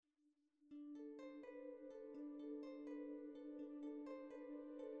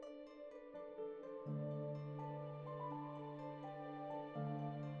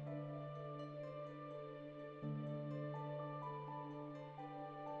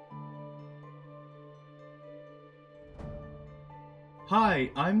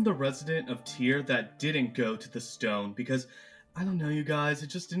Hi, I'm the resident of Tyr that didn't go to the stone because I don't know, you guys, it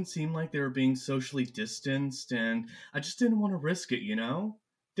just didn't seem like they were being socially distanced and I just didn't want to risk it, you know?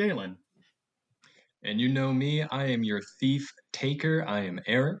 Dalen. And you know me, I am your thief taker. I am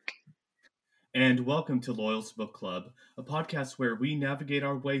Eric. And welcome to Loyal's Book Club, a podcast where we navigate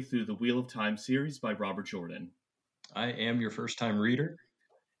our way through the Wheel of Time series by Robert Jordan. I am your first time reader.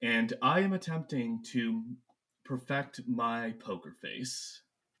 And I am attempting to perfect my poker face.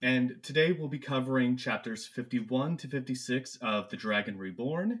 And today we'll be covering chapters 51 to 56 of The Dragon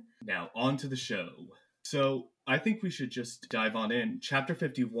Reborn. Now, on to the show. So, I think we should just dive on in. Chapter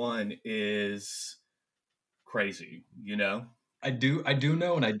 51 is crazy, you know? I do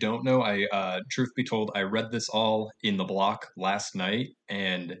know and I don't know. Truth be told, I read this all in the block last night,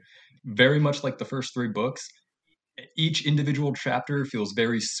 and very much like the first three books, each individual chapter feels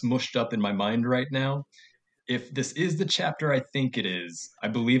very smushed up in my mind right now. If this is the chapter I think it is, I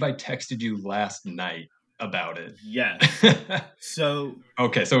believe I texted you last night about it. Yes. So,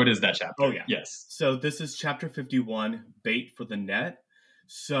 Okay, so it is that chapter. oh yeah. Yes. So, this is chapter 51, Bait for the Net.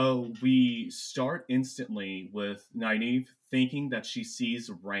 So, we start instantly with Nynaeve thinking that she sees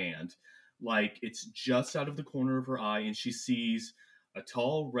Rand. Like, it's just out of the corner of her eye, and she sees a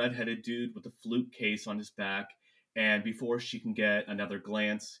tall, red-headed dude with a flute case on his back, and before she can get another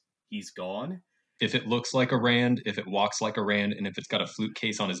glance, he's gone. If it looks like a Rand, if it walks like a Rand, and if it's got a flute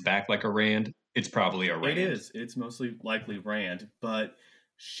case on his back like a Rand, it's probably a Rand. It is. It's mostly likely Rand, but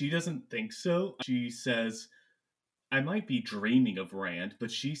she doesn't think so. She says, I might be dreaming of Rand, but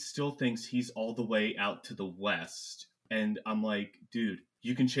she still thinks he's all the way out to the west. And I'm like, dude,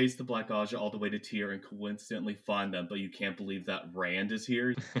 you can chase the Black Aja all the way to Tyr and coincidentally find them, but you can't believe that Rand is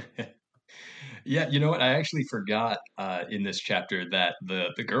here. Yeah, you know what? I actually forgot in this chapter that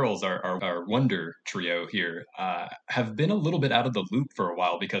the girls, our Wonder trio here, have been a little bit out of the loop for a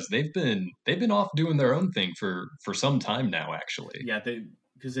while because they've been off doing their own thing for some time now, actually. Yeah,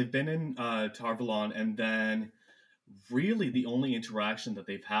 because they've been in Tar Valon, and then really the only interaction that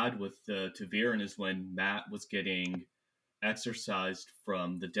they've had with Taviran is when Matt was getting exorcised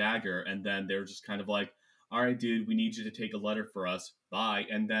from the dagger, and then they're just kind of like, all right, dude, we need you to take a letter for us, bye.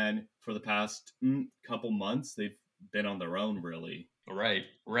 And then for the past couple months they've been on their own, really. Right.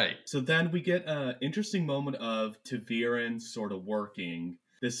 So then we get an interesting moment of Taviran sort of working.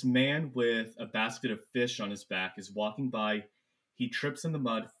 This man with a basket of fish on his back is walking by. He trips in the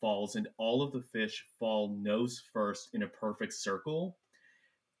mud, falls, and all of the fish fall nose first in a perfect circle.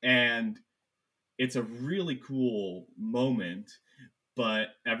 And it's a really cool moment, but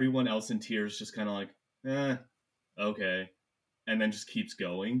everyone else in tears just kind of like, okay, and then just keeps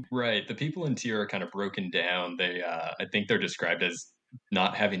going. Right. The people in Tyr are kind of broken down. I think they're described as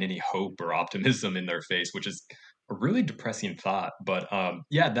not having any hope or optimism in their face, which is a really depressing thought. But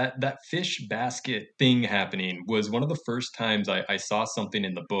yeah, that fish basket thing happening was one of the first times I saw something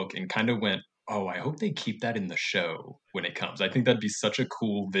in the book and kind of went, oh, I hope they keep that in the show when it comes. I think that'd be such a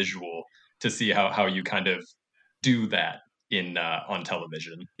cool visual to see how you kind of do that in on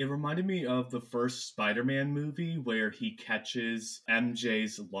television. It reminded me of the first Spider-Man movie where he catches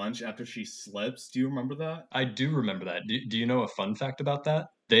MJ's lunch after she slips. Do you remember that? I do remember that. Do you know a fun fact about that?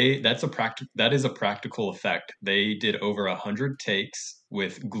 That is a practical effect. They did over 100 takes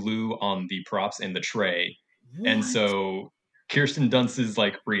with glue on the props and the tray, and What? so Kirsten Dunst's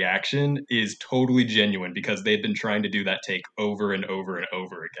like reaction is totally genuine because they've been trying to do that take over and over and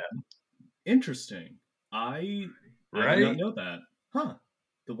over again. Interesting. I did not Right? know that. Huh.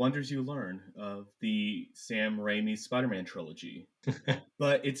 The wonders you learn of the Sam Raimi Spider-Man trilogy.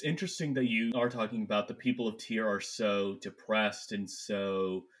 But it's interesting that you are talking about the people of Tyr are so depressed and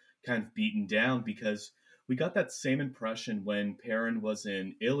so kind of beaten down because we got that same impression when Perrin was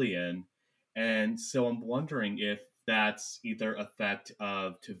in Ilion. And so I'm wondering if that's either effect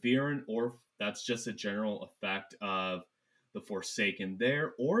of Taviran or if that's just a general effect of the Forsaken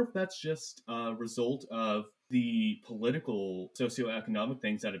there, or if that's just a result of the political, socioeconomic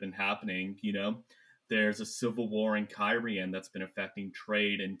things that have been happening, you know? There's a civil war in Cairhien that's been affecting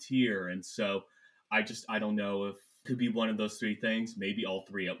trade and Tyr, and so I don't know if it could be one of those three things, maybe all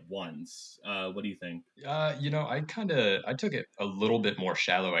three at once. What do you think? I took it a little bit more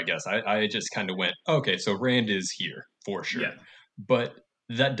shallow, I guess. I just kind of went, okay, so Rand is here for Yeah, sure. But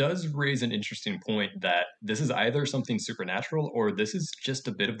that does raise an interesting point that this is either something supernatural or this is just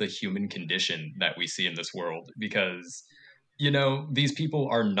a bit of the human condition that we see in this world. Because, these people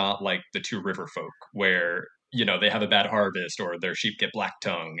are not like the Two River folk where, they have a bad harvest or their sheep get black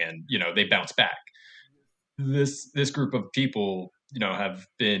tongue and, they bounce back. This group of people, have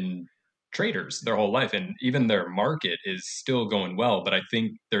been traders their whole life, and even their market is still going well. But I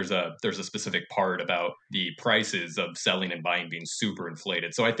think there's a specific part about the prices of selling and buying being super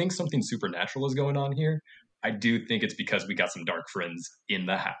inflated. So I think something supernatural is going on here. I do think it's because we got some dark friends in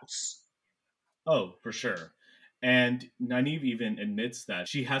the house. Oh, for sure. And Nynaeve even admits that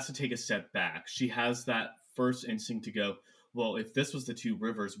she has to take a step back. She has that first instinct to go, well, if this was the two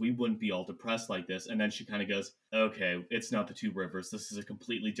rivers, we wouldn't be all depressed like this. And then she kind of goes, okay, it's not the two rivers. This is a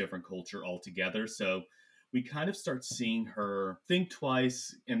completely different culture altogether. So we kind of start seeing her think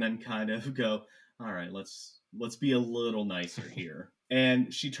twice and then kind of go, all right, let's be a little nicer here.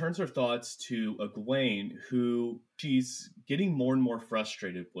 And she turns her thoughts to Egwene, who she's getting more and more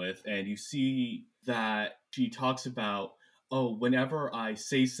frustrated with. And you see that she talks about, oh, whenever I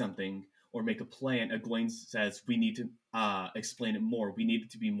say something or make a plan, Egwene says we need to explain it more. We need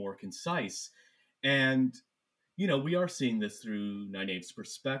it to be more concise. And, we are seeing this through Nynaeve's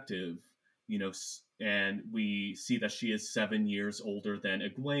perspective, and we see that she is 7 years older than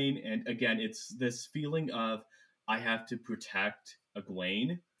Egwene. And again, it's this feeling of, I have to protect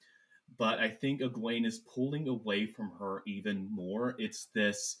Egwene, but I think Egwene is pulling away from her even more. It's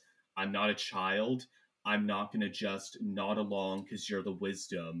this, I'm not a child. I'm not going to just nod along because you're the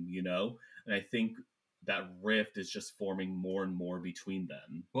wisdom. And I think that rift is just forming more and more between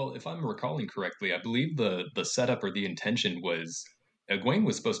them. Well, if I'm recalling correctly, I believe the setup or the intention was Egwene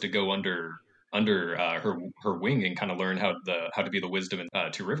was supposed to go under her wing and kind of learn how to be the wisdom in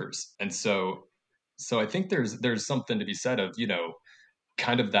Two Rivers, and so I think there's something to be said of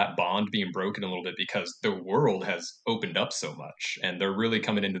kind of that bond being broken a little bit because the world has opened up so much and they're really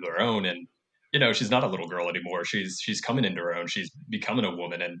coming into their own. And she's not a little girl anymore. She's coming into her own. She's becoming a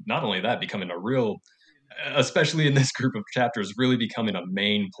woman, and not only that, becoming a real, especially in this group of chapters, really becoming a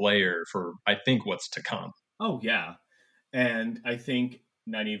main player for I think what's to come. Oh, yeah. And I think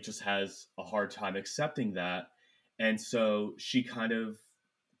Nynaeve just has a hard time accepting that. And so she kind of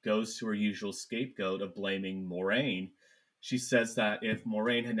goes to her usual scapegoat of blaming Moraine. She says that if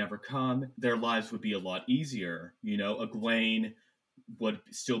Moraine had never come, their lives would be a lot easier. Egwene would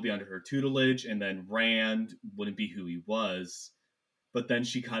still be under her tutelage, and then Rand wouldn't be who he was. But then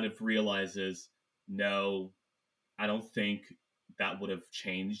she kind of realizes, no, I don't think that would have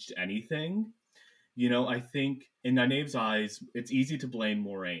changed anything. I think in Nynaeve's eyes, it's easy to blame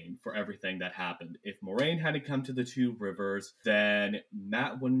Moraine for everything that happened. If Moraine hadn't come to the Two Rivers, then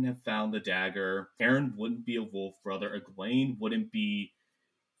Mat wouldn't have found the dagger. Aaron wouldn't be a wolf brother. Egwene wouldn't be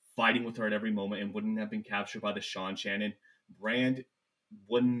fighting with her at every moment and wouldn't have been captured by the Seanchan. And Brand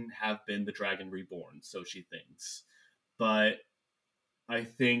wouldn't have been the Dragon Reborn, so she thinks. But I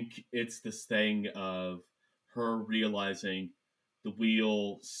think it's this thing of her realizing the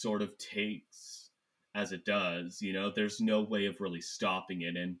wheel sort of takes as it does. There's no way of really stopping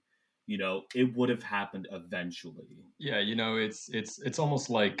it, and it would have happened eventually. Yeah, it's almost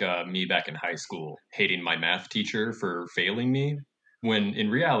like me back in high school hating my math teacher for failing me, when in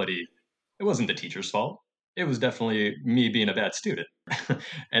reality, it wasn't the teacher's fault. It was definitely me being a bad student.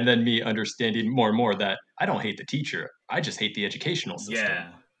 And then me understanding more and more that I don't hate the teacher, I just hate the educational system.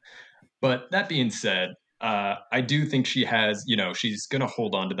 Yeah. But that being said, I do think she has, she's going to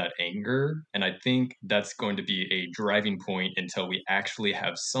hold on to that anger. And I think that's going to be a driving point until we actually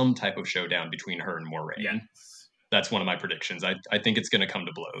have some type of showdown between her and Moraine. Yes. That's one of my predictions. I think it's going to come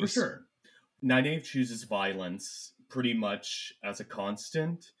to blows. For sure. Nynaeve chooses violence pretty much as a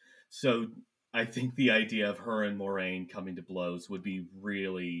constant. So I think the idea of her and Moraine coming to blows would be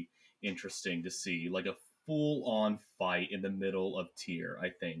really interesting to see. Like a full-on fight in the middle of Tyr, I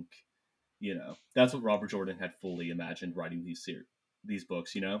think. That's what Robert Jordan had fully imagined writing these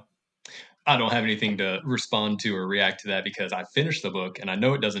books. I don't have anything to respond to or react to that because I finished the book and I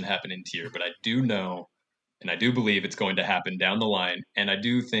know it doesn't happen in Tyr, but I do know and I do believe it's going to happen down the line, and I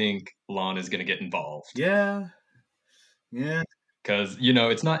do think Lon is going to get involved. Yeah. Because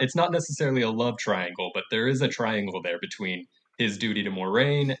it's not necessarily a love triangle, but there is a triangle there between his duty to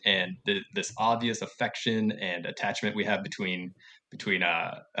Moraine and this obvious affection and attachment we have between him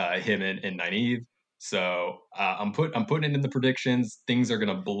and Nynaeve. So I'm putting it in the predictions. Things are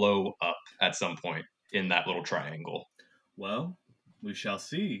going to blow up at some point in that little triangle. Well, we shall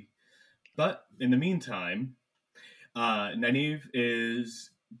see. But in the meantime, Nynaeve is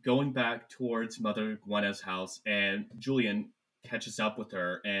going back towards Mother Gwenna's house, and Julian catches up with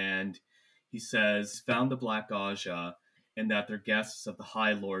her, and he says, found the Black Aja, and that they're guests of the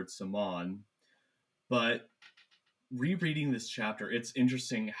High Lord Samon. But rereading this chapter, it's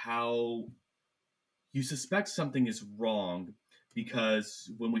interesting how you suspect something is wrong,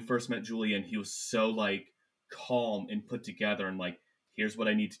 because when we first met Julian, he was so calm and put together and Here's what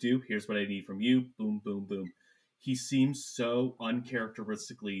I need to do. Here's what I need from you. Boom, boom, boom. He seems so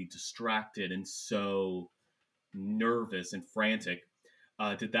uncharacteristically distracted and so nervous and frantic.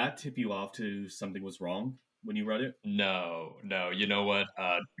 Did that tip you off to something was wrong when you read it? No, no. You know what?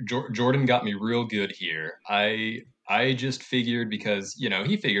 Jordan got me real good here. I just figured because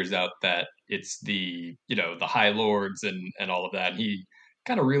he figures out that it's the High Lords and all of that. And he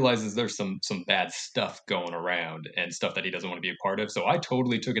kind of realizes there's some bad stuff going around and stuff that he doesn't want to be a part of. So I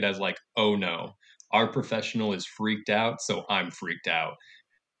totally took it as like, oh no, our professional is freaked out, so I'm freaked out.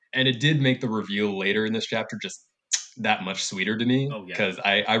 And it did make the reveal later in this chapter just that much sweeter to me Oh yeah, because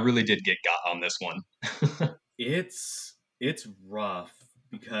I really did get got on this one. it's rough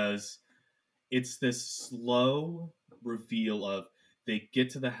because it's this slow reveal of they get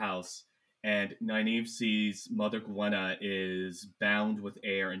to the house and Nynaeve sees Mother Gwenna is bound with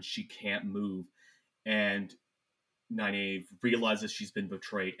air and she can't move, and Nynaeve realizes she's been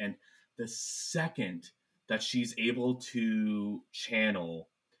betrayed, and the second that she's able to channel,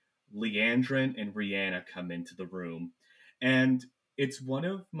 Leandrin and Rhianna come into the room. And it's one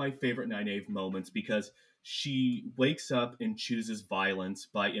of my favorite Nynaeve moments because she wakes up and chooses violence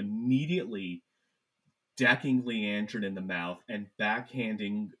by immediately decking Leandrin in the mouth and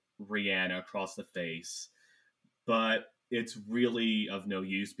backhanding Rhianna across the face. But it's really of no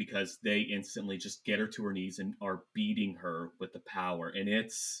use because they instantly just get her to her knees and are beating her with the power. And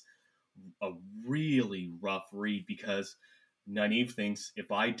it's a really rough read because Nynaeve thinks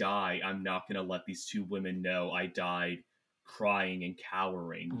if I die, I'm not going to let these two women know I died crying and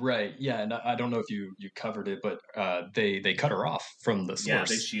cowering. Right. Yeah, and I don't know if you covered it, but they cut her off from the Yeah,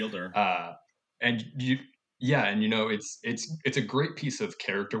 they source. shield her. Uh and you yeah, and it's a great piece of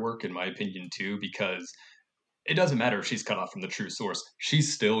character work in my opinion too, because it doesn't matter if she's cut off from the true source.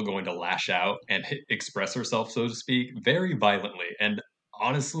 She's still going to lash out and express herself, so to speak, very violently. And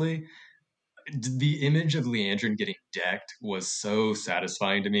honestly, the image of Leandrin getting decked was so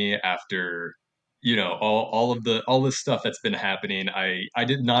satisfying to me after all the stuff that's been happening. I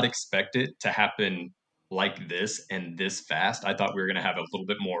did not expect it to happen like this and this fast. I thought we were going to have a little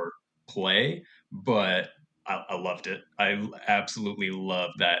bit more play, but I loved it. I absolutely love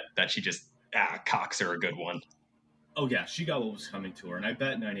that she just cocks her a good one. Oh yeah, she got what was coming to her, and I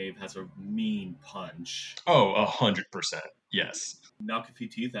bet Nynaeve has a mean punch. Oh, 100%. Yes. Knock a few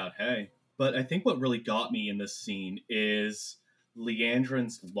teeth out, hey. But I think what really got me in this scene is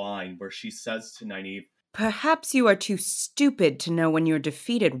Leandrin's line where she says to Nynaeve, Perhaps you are too stupid to know when you're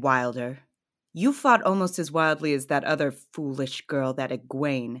defeated, Wilder. You fought almost as wildly as that other foolish girl, that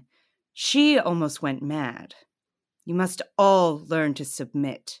Egwene. She almost went mad. You must all learn to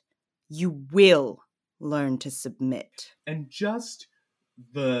submit. You will learn to submit. and just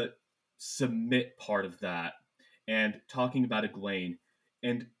the submit part of that, and talking about Egwene,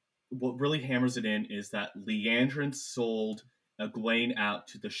 and what really hammers it in is that Leandrin sold Egwene out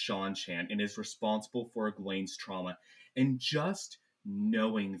to the Seanchan and is responsible for Egwene's trauma. And just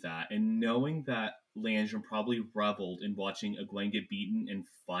knowing that, and knowing that Leandrin probably reveled in watching Egwene get beaten and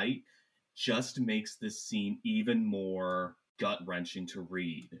fight, just makes this scene even more gut wrenching to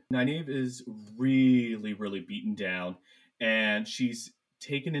read. Nynaeve is really, really beaten down, and she's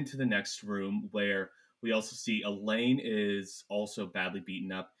taken into the next room where we also see Elaine is also badly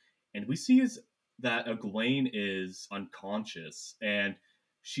beaten up, and we see is that Egwene is unconscious, and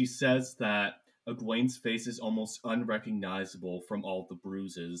she says that Egwene's face is almost unrecognizable from all the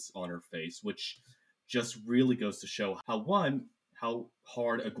bruises on her face, which just really goes to show how one, how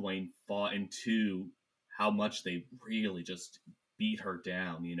hard Egwene fought, and two, how much they really just beat her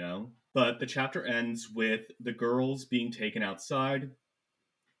down, you know? But the chapter ends with the girls being taken outside,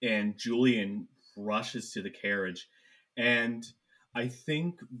 and Julian rushes to the carriage. And I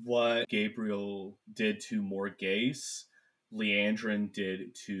think what Gabriel did to Morghese, Leandrin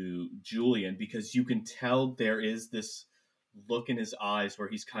did to Julian, because you can tell there is this look in his eyes where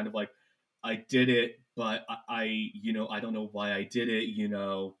he's kind of like, I did it, but I don't know why I did it,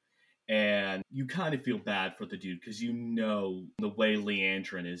 and you kind of feel bad for the dude because the way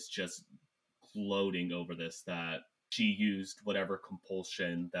Leandrin is just gloating over this, that she used whatever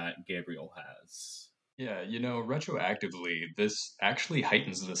compulsion that Gabriel has. Yeah, retroactively, this actually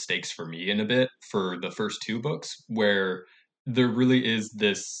heightens the stakes for me in a bit for the first two books, where there really is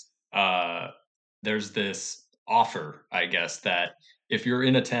there's this offer, I guess, that if you're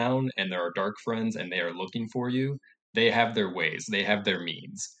in a town and there are dark friends and they are looking for you, they have their ways, they have their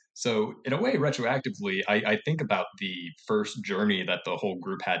means. So, in a way, retroactively, I think about the first journey that the whole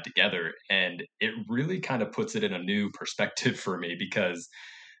group had together, and it really kind of puts it in a new perspective for me because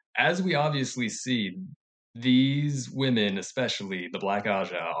as we obviously see, These women, especially the Black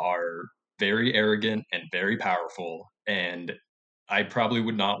Aja, are very arrogant and very powerful, and I probably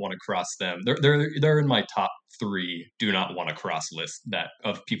would not want to cross them. They're in my top 3 do not want to cross list that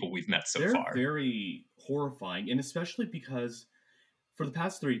of people we've met so They're far. very horrifying, and especially because for the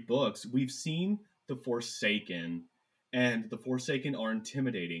past 3 books, we've seen the Forsaken, and the Forsaken are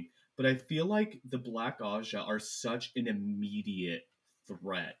intimidating. But I feel like the Black Aja are such an immediate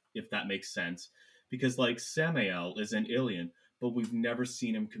threat, if that makes sense. Because, like, Samael is an alien, but we've never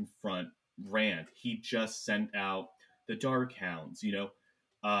seen him confront Rand. He just sent out the Dark Hounds, you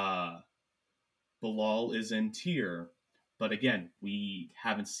know. Bilal is in Tyr, but again, we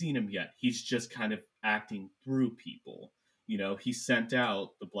haven't seen him yet. He's just kind of acting through people. You know, he sent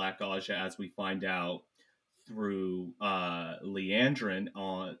out the Black Aja, as we find out through Leandrin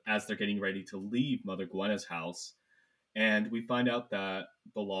on as they're getting ready to leave Mother Gwenna's house, and we find out that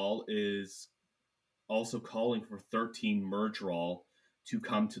Bilal is also calling for 13 Murdral to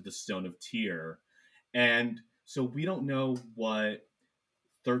come to the Stone of Tyr, and so we don't know what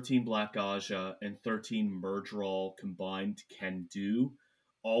 13 Black Aja and 13 Murdral combined can do.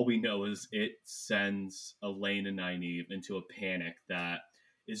 All we know is it sends Elaine and Nynaeve into a panic that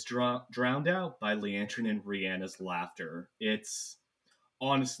is drowned out by Leandrin and Rhianna's laughter. It's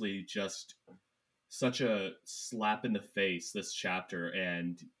honestly just such a slap in the face, this chapter,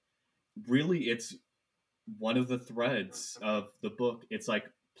 and really it's one of the threads of the book. It's like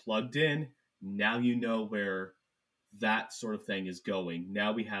plugged in. Now you know where that sort of thing is going.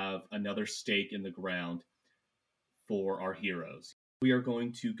 Now we have another stake in the ground for our heroes. We are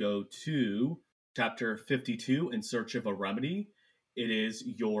going to go to chapter 52, In Search of a Remedy. It is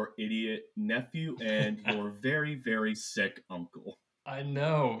your idiot nephew and your very, very sick uncle. I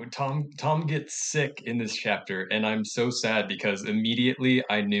know. Tom gets sick in this chapter, and I'm so sad because immediately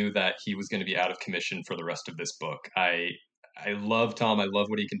I knew that he was going to be out of commission for the rest of this book. I love Tom. I love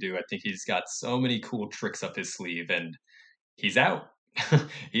what he can do. I think he's got so many cool tricks up his sleeve, and he's out.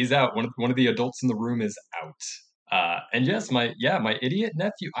 He's out. One of the adults in the room is out. And yes, my idiot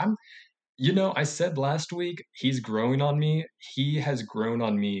nephew. I said last week he's growing on me. He has grown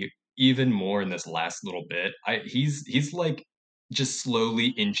on me even more in this last little bit. He's like just slowly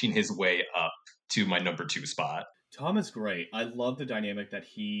inching his way up to my number 2 spot. Tom is great. I love the dynamic that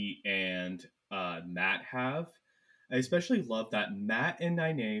he and Matt have. I especially love that Matt and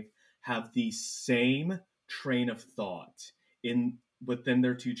Nynaeve have the same train of thought in within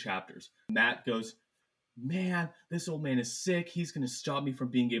their 2 chapters. Matt goes, "Man, this old man is sick. He's going to stop me from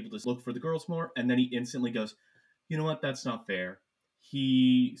being able to look for the girls more." And then he instantly goes, "You know what? That's not fair.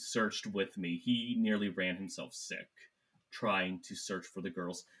 He searched with me. He nearly ran himself sick trying to search for the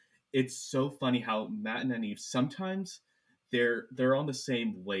girls." It's so funny how Matt and Nynaeve sometimes they're on the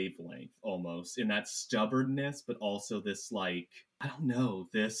same wavelength almost in that stubbornness, but also this like I don't know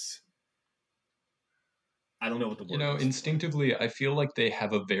this I don't know what the word is. Instinctively, I feel like they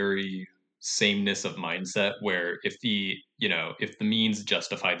have a very sameness of mindset where if the means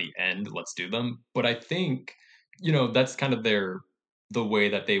justify the end, let's do them. But I think, that's kind of the way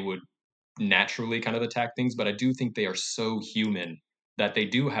that they would naturally kind of attack things. But I do think they are so human that they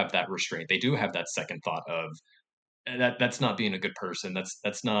do have that restraint. They do have that second thought of that's not being a good person.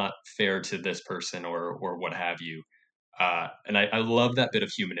 That's not fair to this person or what have you. And I love that bit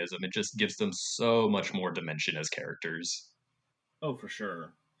of humanism. It just gives them so much more dimension as characters. Oh, for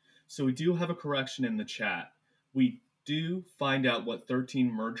sure. So we do have a correction in the chat. We do find out what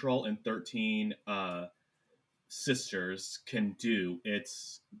 13 Murdral and 13 sisters can do.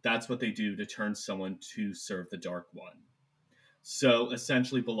 That's what they do to turn someone to serve the Dark One. So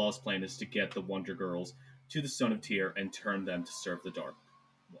essentially, Bilal's plan is to get the Wonder Girls to the Stone of Tyr and turn them to serve the Dark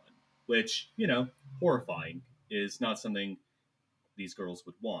One, which, horrifying, is not something these girls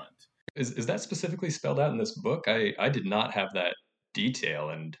would want. Is that specifically spelled out in this book? I did not have that detail,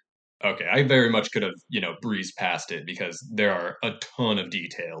 and okay, I very much could have, breezed past it because there are a ton of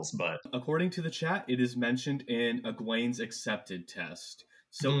details, but according to the chat, it is mentioned in Egwene's accepted test.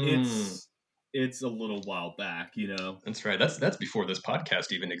 So it's a little while back, That's right. That's before this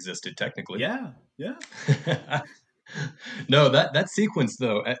podcast even existed, technically. Yeah. No, that sequence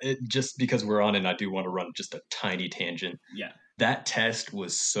though, just because we're on it, I do want to run just a tiny tangent. Yeah. That test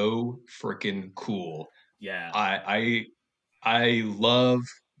was so freaking cool. Yeah. I love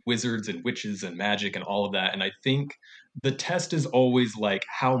wizards and witches and magic and all of that, and I think the test is always like,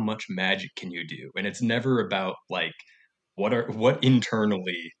 how much magic can you do? And it's never about like what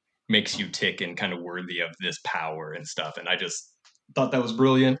internally makes you tick and kind of worthy of this power and stuff. And I just thought that was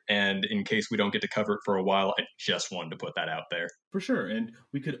brilliant. And in case we don't get to cover it for a while, I just wanted to put that out there. For sure. And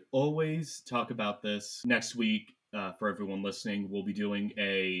we could always talk about this next week. For everyone listening, we'll be doing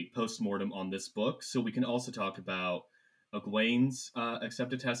a post-mortem on this book. So we can also talk about Egwene's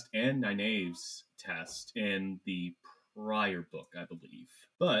accepted test and Nynaeve's test in the prior book, I believe.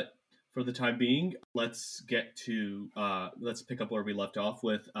 But for the time being, let's pick up where we left off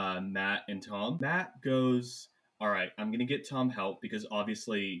with Mat and Tom. Mat goes, all right, I'm going to get Tom help because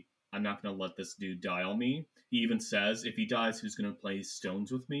obviously I'm not going to let this dude die on me. He even says, if he dies, who's going to play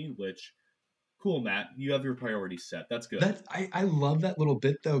stones with me? Which, cool, Mat, you have your priorities set. That's good. I love that little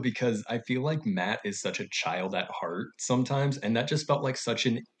bit though, because I feel like Mat is such a child at heart sometimes, and that just felt like such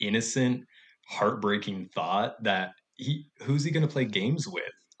an innocent, heartbreaking thought that who's he going to play games with?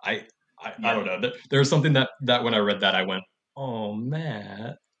 I don't know. There was something that when I read that I went, oh,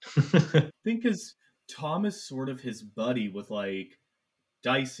 Mat. I think because Tom is sort of his buddy with like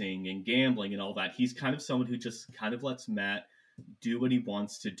dicing and gambling and all that. He's kind of someone who just kind of lets Mat do what he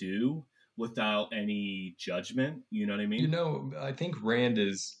wants to do without any judgment. You know what I mean? I think Rand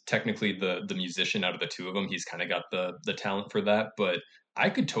is technically the musician out of the two of them. He's kind of got the talent for that, but I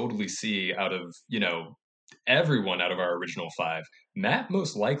could totally see out of, everyone out of our original five, Mat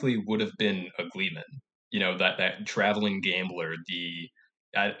most likely would have been a Gleeman. That traveling gambler,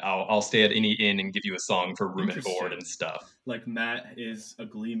 I'll stay at any inn and give you a song for room and board and stuff. Like Mat is a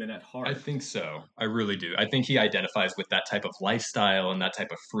Gleeman at heart. I think so. I really do. I think he identifies with that type of lifestyle and that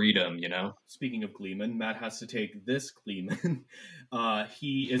type of freedom, Speaking of Gleeman, Mat has to take this Gleeman.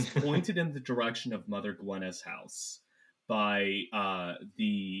 He is pointed in the direction of Mother Gwenna's house by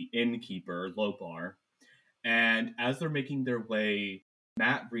the innkeeper, Lopar. And as they're making their way,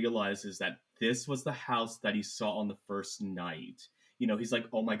 Mat realizes that this was the house that he saw on the first night. He's like,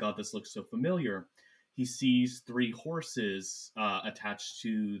 oh my god, this looks so familiar. He sees 3 horses attached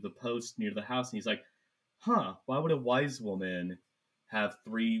to the post near the house, and he's like, huh, why would a wise woman have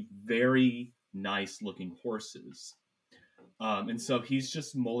 3 very nice looking horses? And so he's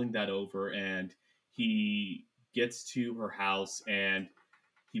just mulling that over, and he gets to her house, and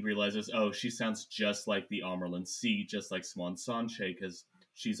he realizes, oh, she sounds just like the Amerlin Sea, just like Siuan Sanche, because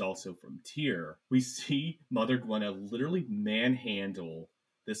she's also from Tyr. We see Mother Gwenna literally manhandle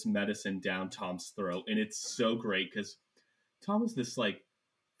this medicine down Tom's throat, and it's so great because Tom is this like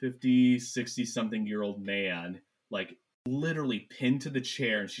 50, 60 something year old man, like literally pinned to the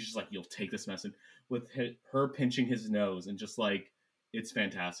chair, and she's just like, you'll take this medicine, with her pinching his nose, and just like, it's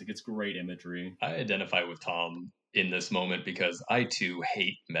fantastic. It's great imagery. I identify with Tom in this moment because I too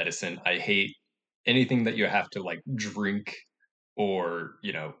hate medicine. I hate anything that you have to like drink or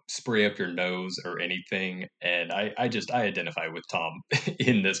spray up your nose or anything, and I identify with Tom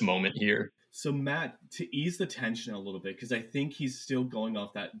in this moment here. So Mat, to ease the tension a little bit, because I think he's still going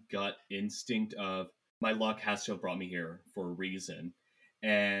off that gut instinct of my luck has to have brought me here for a reason,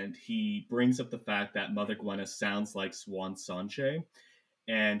 and he brings up the fact that Mother Gwenna sounds like Siuan Sanche,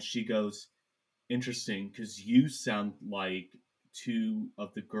 and she goes, interesting, because you sound like 2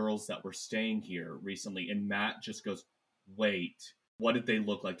 of the girls that were staying here recently. And Mat just goes, wait, what did they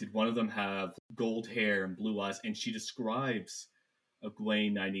look like? Did one of them have gold hair and blue eyes? And she describes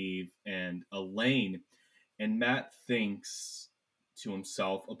Egwene, Nynaeve, and Elaine. And Mat thinks to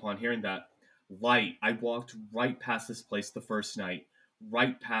himself upon hearing that, light, I walked right past this place the first night,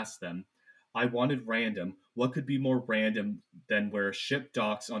 right past them. I wanted random. What could be more random than where a ship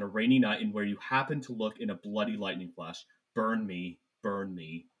docks on a rainy night and where you happen to look in a bloody lightning flash? Burn me, burn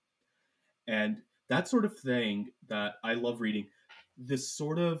me. And that sort of thing that I love reading, this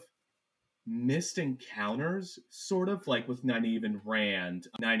sort of missed encounters, sort of like with Nynaeve and Rand,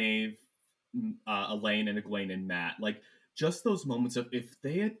 Nynaeve, Elaine, and Egwene and Mat. Like, just those moments of if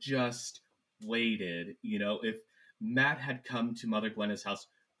they had just waited, if Mat had come to Mother Gwenna's house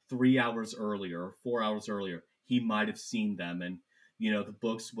 3 hours earlier, 4 hours earlier, he might have seen them, and the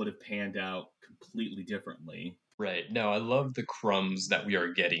books would have panned out completely differently. Right. No, I love the crumbs that we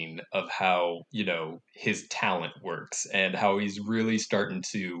are getting of how, his talent works and how he's really starting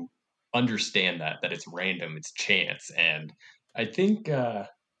to understand that it's random, it's chance. And I think,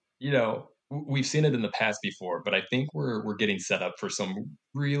 we've seen it in the past before, but I think we're getting set up for some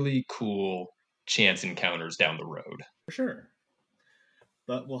really cool chance encounters down the road. For sure.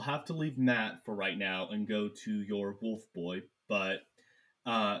 But we'll have to leave Mat for right now and go to your wolf boy. But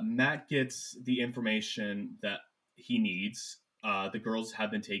Mat gets the information that he needs. The girls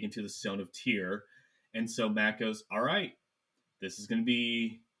have been taken to the Stone of Tyr. And so Mat goes, all right, this is going to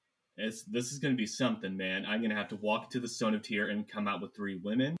be this is going to be something, man. I'm going to have to walk to the Stone of Tyr and come out with 3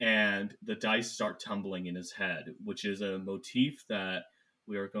 women, and the dice start tumbling in his head, which is a motif that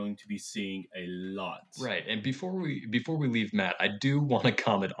we are going to be seeing a lot. Right. And before we leave Matt, I do want to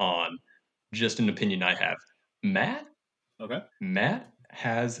comment on just an opinion I have. Matt Okay.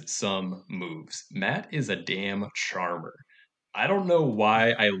 has some moves. Matt is a damn charmer. I don't know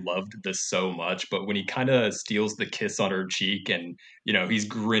why I loved this so much, but when he kind of steals the kiss on her cheek and, he's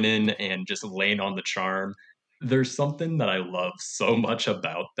grinning and just laying on the charm, there's something that I love so much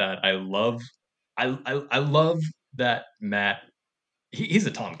about that. I love that Matt, he's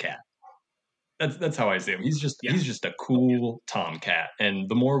a tomcat. That's how I see him. He's just a cool tomcat. And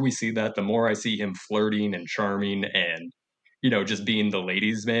the more we see that, the more I see him flirting and charming and, just being the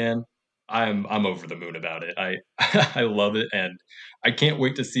ladies' man. I'm over the moon about it. I I love it, and I can't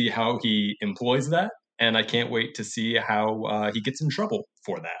wait to see how he employs that, and I can't wait to see how he gets in trouble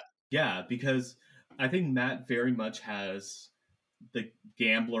for that. Yeah, because I think Matt very much has the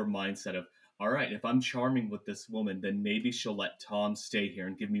gambler mindset of, all right, if I'm charming with this woman, then maybe she'll let Tom stay here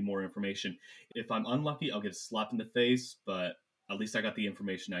and give me more information. If I'm unlucky, I'll get slapped in the face, but at least I got the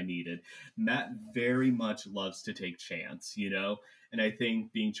information I needed. Matt very much loves to take chance, And I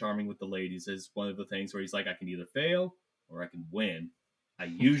think being charming with the ladies is one of the things where he's like, I can either fail or I can win. I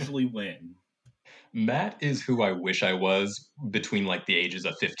usually win. Matt is who I wish I was between like the ages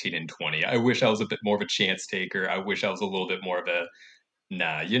of 15 and 20. I wish I was a bit more of a chance taker. I wish I was a little bit more of a,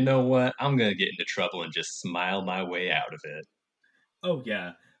 nah, you know what? I'm going to get into trouble and just smile my way out of it. Oh,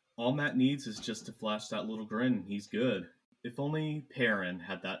 yeah. All Matt needs is just to flash that little grin. He's good. If only Perrin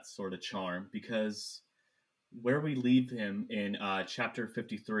had that sort of charm, because where we leave him in chapter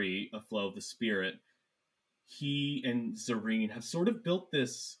 53, A Flow of the Spirit, he and Zareen have sort of built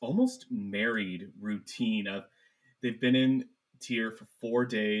this almost married routine of they've been in Tyr for 4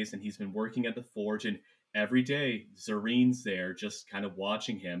 days and he's been working at the forge, and every day Zareen's there just kind of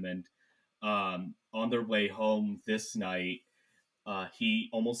watching him. And on their way home this night, he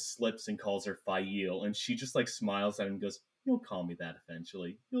almost slips and calls her Fail, and she just like smiles at him and goes, "You'll call me that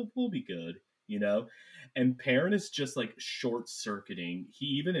eventually. We'll be good." And Perrin is just like short circuiting. He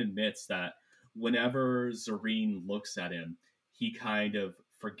even admits that whenever Zareen looks at him, he kind of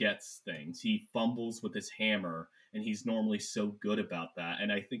forgets things. He fumbles with his hammer, and he's normally so good about that.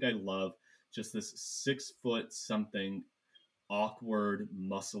 And I think I love just this 6 foot something awkward,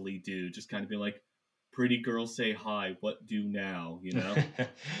 muscly dude just kind of being like, pretty girls say hi, what do now,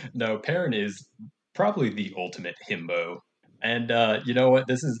 No, Perrin is probably the ultimate himbo. And you know what?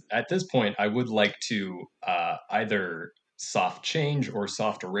 At this point, I would like to either soft change or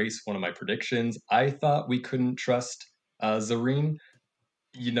soft erase one of my predictions. I thought we couldn't trust Zareen.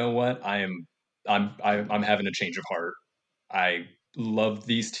 You know what? I'm having a change of heart. I love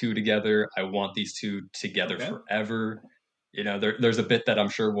these two together. I want these two together forever. There's a bit that I'm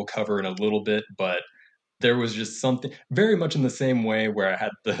sure we'll cover in a little bit, but there was just something very much in the same way where I had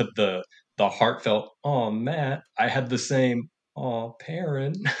the heartfelt "oh Matt," I had the same "oh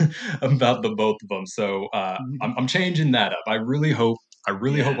Perrin" about the both of them. So I'm changing that up. I really hope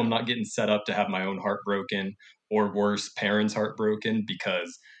I'm not getting set up to have my own heart broken, or worse, Perrin's heart broken,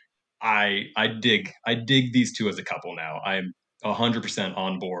 because I dig these two as a couple now. I'm 100%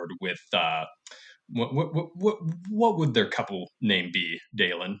 on board with what would their couple name be,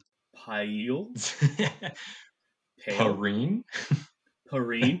 Dalen? Pyle? Perrine?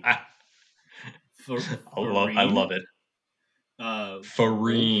 Perrine? I love it.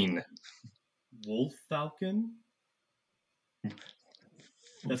 Perrine. Wolf Falcon?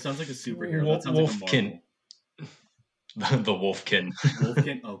 That sounds like a superhero. That sounds Wolfkin. Like a The Wolfkin.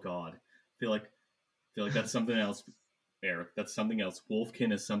 Wolfkin? Oh god. I feel like that's something else, Eric. That's something else.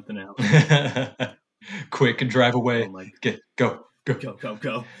 Wolfkin is something else. Quick, drive away. Oh go.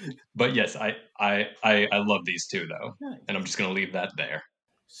 But yes, I love these two though. Nice. And I'm just gonna leave that there.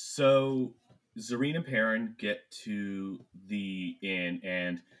 So Zareen and Perrin get to the inn,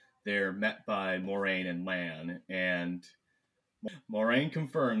 and they're met by Moiraine and Lan, and Moiraine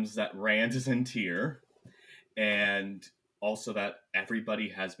confirms that Rand is in Tyr, and also that everybody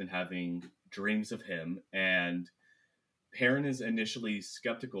has been having dreams of him, and Perrin is initially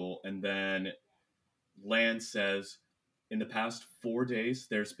skeptical, and then Lan says, in the past 4 days,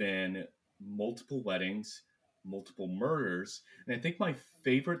 there's been multiple weddings, multiple murders, and I think my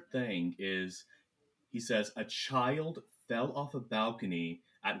favorite thing is he says a child fell off a balcony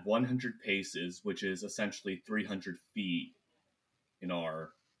at 100 paces, which is essentially 300 feet in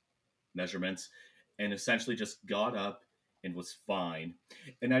our measurements, and essentially just got up and was fine.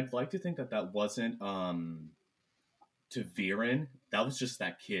 And I'd like to think that wasn't to Viren. That was just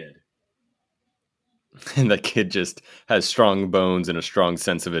that kid. And the kid just has strong bones and a strong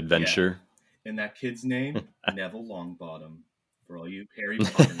sense of Yeah. adventure. And that kid's name, Neville Longbottom, for all you Harry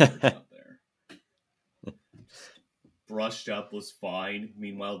Potter nerds out there. Brushed up was fine.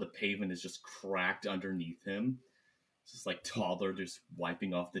 Meanwhile, the pavement is just cracked underneath him. It's just like toddler just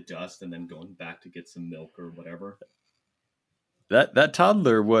wiping off the dust and then going back to get some milk or whatever. That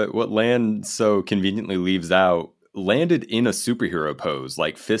toddler, what Lan so conveniently leaves out, landed in a superhero pose,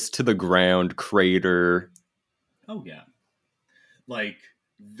 like fist to the ground, crater. Oh yeah. Like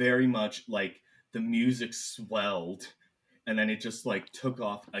very much like the music swelled and then it just like took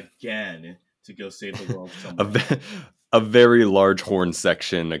off again to go save the world somewhere else. A very large horn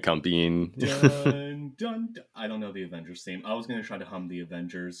section accompanying. Dun, dun, dun. I don't know the Avengers theme. I was going to try to hum the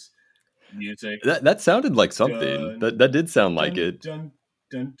Avengers music. That sounded like something. Dun, That did sound like dun, it. dun,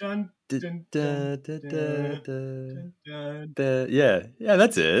 dun, dun, dun, dun, dun, dun. Yeah,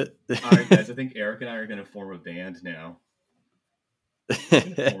 that's it. All right, guys. I think Eric and I are going to form a band now.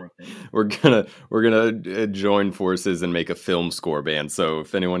 We're gonna join forces and make a film score band. So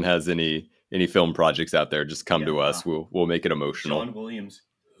if anyone has any film projects out there, just come to us. We'll make it emotional. John Williams,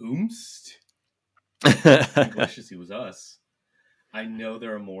 whomst? He wishes he was us. I know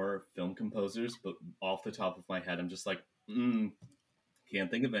there are more film composers, but off the top of my head, I'm just like,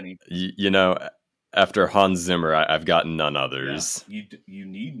 can't think of any. You know, after Hans Zimmer, I've got none others. Yeah, you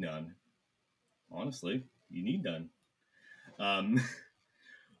need none. Honestly, you need none.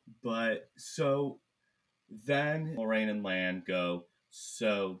 But so then Moraine and Lan go,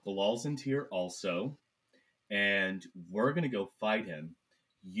 so Bilal's in Tyr also, and we're going to go fight him.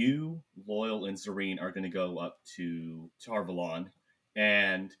 You, Loial, and Zareen are going to go up to Tar Valon,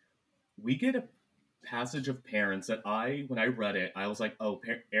 and we get a passage of Perrin's that when I read it, I was like, oh,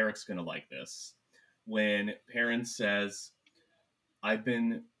 Eric's going to like this. When Perrin says, I've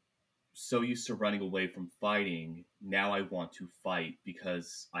been so used to running away from fighting, now I want to fight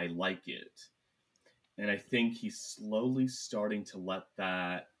because I like it. And I think he's slowly starting to let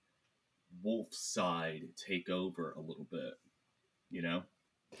that wolf side take over a little bit, you know?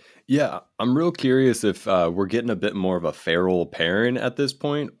 Yeah, I'm real curious if we're getting a bit more of a feral Perrin at this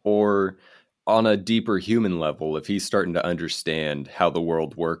point, or on a deeper human level, if he's starting to understand how the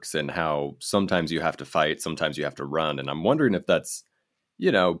world works and how sometimes you have to fight, sometimes you have to run. And I'm wondering if that's,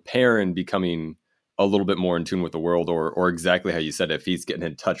 Perrin becoming a little bit more in tune with the world, or exactly how you said, if he's getting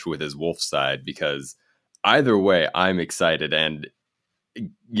in touch with his wolf side, because either way, I'm excited. And,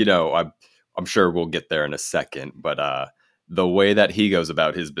 I'm sure we'll get there in a second, but the way that he goes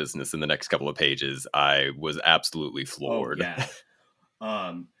about his business in the next couple of pages, I was absolutely floored. Oh,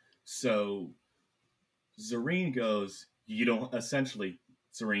 yeah. So Zareen goes, you don't have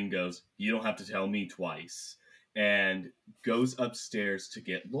to tell me twice, and goes upstairs to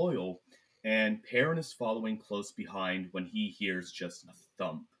get Loial, and Perrin is following close behind when he hears just a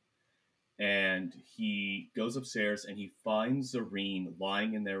thump. And he goes upstairs and he finds Zareen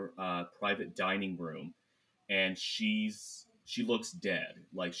lying in their private dining room, and she looks dead.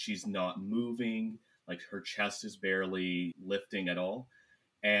 Like, she's not moving, like her chest is barely lifting at all.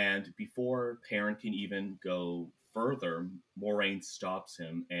 And before Perrin can even go further, Moraine stops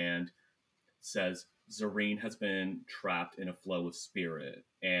him and says Zareen has been trapped in a flow of spirit,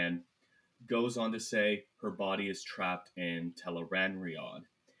 and goes on to say her body is trapped in Tel'aran'rhiod.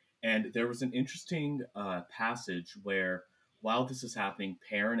 And there was an interesting passage where, while this is happening,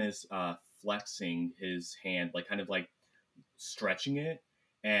 Perrin is flexing his hand, like kind of like stretching it,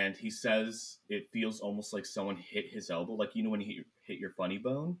 and he says it feels almost like someone hit his elbow, like when you hit your funny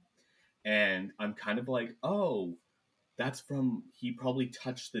bone. And I'm kind of like, oh, that's from, he probably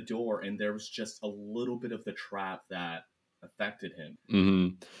touched the door and there was just a little bit of the trap that affected him.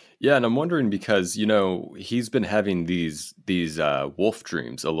 Mm-hmm. Yeah, and I'm wondering because he's been having these wolf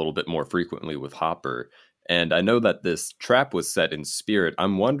dreams a little bit more frequently with Hopper, and I know that this trap was set in spirit.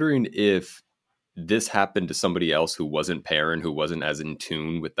 I'm wondering if this happened to somebody else who wasn't Perrin, who wasn't as in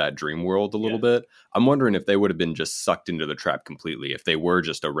tune with that dream world a little bit. I'm wondering if they would have been just sucked into the trap completely if they were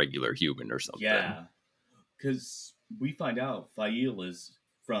just a regular human or something. Yeah, because we find out Faile is,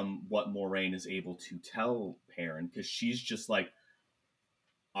 from what Moraine is able to tell Perrin, because she's just like,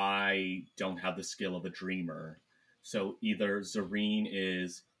 I don't have the skill of a dreamer. So either Zareen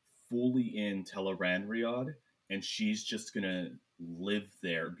is fully in Tel'aran'rhiod and she's just gonna live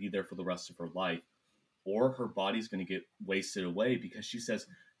there, be there for the rest of her life, or her body's gonna get wasted away, because she says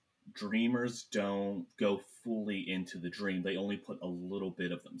dreamers don't go fully into the dream. They only put a little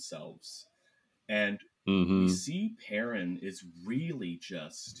bit of themselves. And we see Perrin is really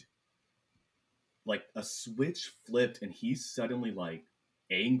just like a switch flipped, and he's suddenly like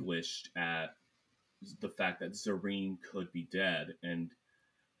anguished at the fact that Zareen could be dead. And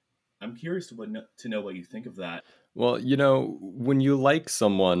I'm curious to know what you think of that. Well, when you like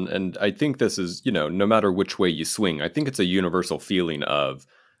someone, and I think this is, no matter which way you swing, I think it's a universal feeling of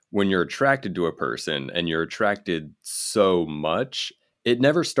when you're attracted to a person and you're attracted so much, it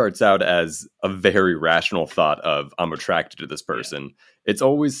never starts out as a very rational thought of, I'm attracted to this person. Yeah. It's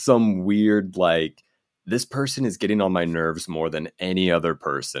always some weird, like, this person is getting on my nerves more than any other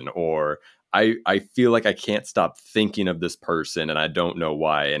person, or I feel like I can't stop thinking of this person and I don't know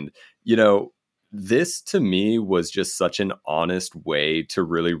why. And, this to me was just such an honest way to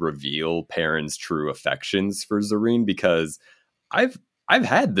really reveal Perrin's true affections for Zareen, because I've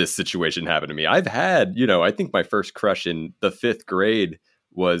had this situation happen to me. I've had, I think my first crush in the 5th grade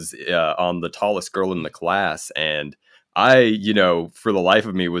was on the tallest girl in the class. And I, for the life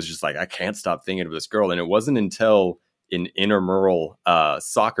of me was just like, I can't stop thinking of this girl. And it wasn't until an intramural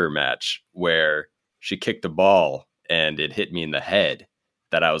soccer match where she kicked a ball and it hit me in the head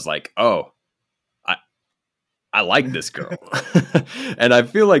that I was like, oh, I like this girl. And I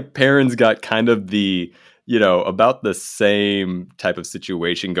feel like Perrin's got kind of the, about the same type of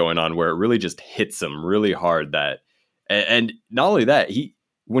situation going on where it really just hits him really hard that, and not only that,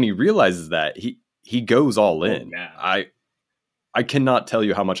 when he realizes that, he goes all in. Oh, yeah. I cannot tell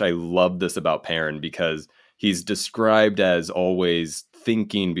you how much I love this about Perrin, because he's described as always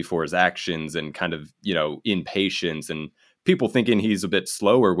thinking before his actions and kind of, impatience, and people thinking he's a bit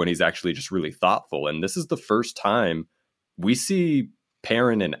slower when he's actually just really thoughtful. And this is the first time we see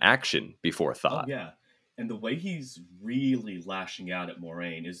Perrin in action before thought. Oh, yeah. And the way he's really lashing out at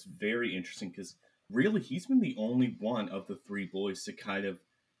Moiraine is very interesting, because really he's been the only one of the 3 boys to kind of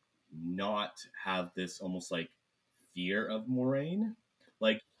not have this almost like fear of Moiraine.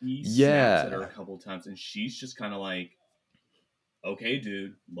 Like, he snaps at her a couple of times and she's just kind of like, okay,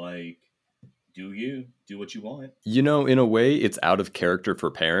 dude, like, do what you want. In a way, it's out of character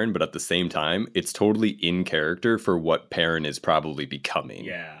for Perrin, but at the same time, it's totally in character for what Perrin is probably becoming.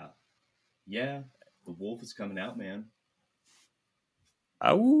 Yeah. Yeah. The wolf is coming out, man.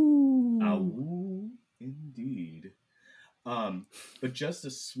 Ow. Ow. Indeed. But just a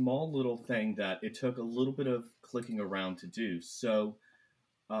small little thing that it took a little bit of clicking around to do. So,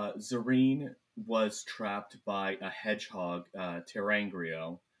 Zareen was trapped by a hedgehog,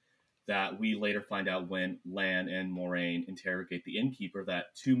 ter'angreal, that we later find out when Lan and Moiraine interrogate the innkeeper,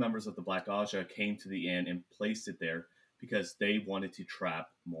 that 2 members of the Black Ajah came to the inn and placed it there because they wanted to trap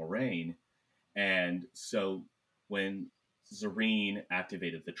Moiraine. And so when Zareen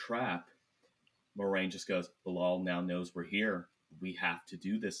activated the trap, Moiraine just goes, Bilal now knows we're here. We have to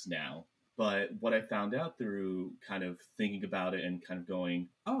do this now. But what I found out through kind of thinking about it and kind of going,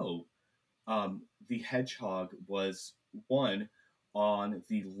 the hedgehog was one on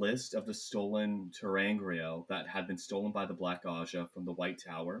the list of the stolen ter'angreal that had been stolen by the Black Ajah from the White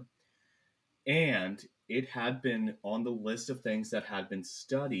Tower. And it had been on the list of things that had been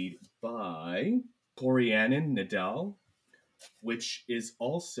studied by Corianin Nadal, which is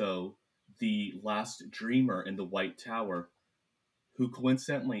also the last dreamer in the White Tower, who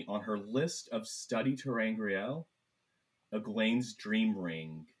coincidentally, on her list of study ter'angreal, Egwene's dream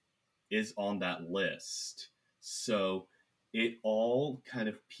ring is on that list. So it all kind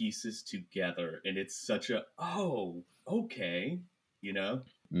of pieces together, and it's such a, oh, okay,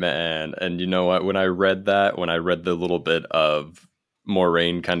 Man, and you know what? When I read the little bit of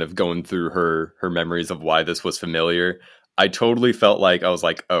Moiraine kind of going through her memories of why this was familiar, I totally felt like, I was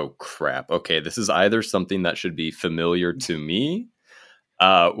like, oh crap, okay, this is either something that should be familiar to me,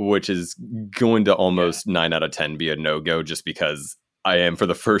 which is going to almost 9 out of 10 be a no-go, just because I am for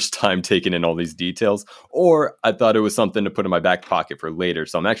the first time taking in all these details, or I thought it was something to put in my back pocket for later.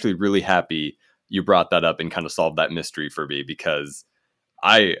 So I'm actually really happy you brought that up and kind of solved that mystery for me, because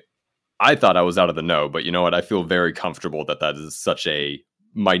I thought I was out of the know, but you know what? I feel very comfortable that is such a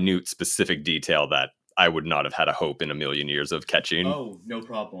minute, specific detail that I would not have had a hope in a million years of catching. Oh, no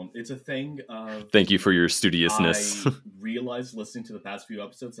problem. It's a thing of... Thank you for your studiousness. I realized listening to the past few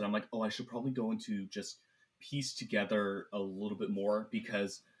episodes that I'm like, I should probably go into just piece together a little bit more,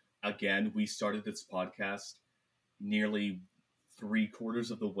 because, again, we started this podcast nearly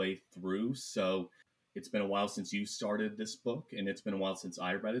 3/4 of the way through, so it's been a while since you started this book, and it's been a while since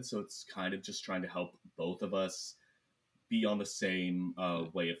I read it, so it's kind of just trying to help both of us be on the same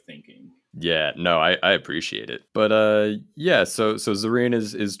way of thinking. Yeah, no, I appreciate it. But so Zareen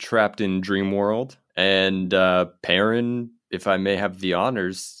is trapped in Dreamworld, and Perrin, if I may have the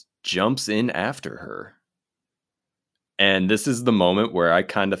honors, jumps in after her. And this is the moment where I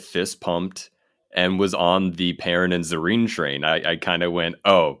kind of fist pumped and was on the Perrin and Zareen train. I kind of went,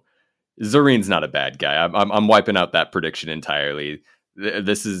 oh, Zareen's not a bad guy. I'm wiping out that prediction entirely.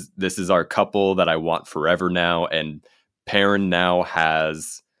 This is our couple that I want forever now, and Perrin now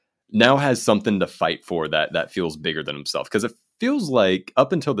has something to fight for that feels bigger than himself. Because it feels like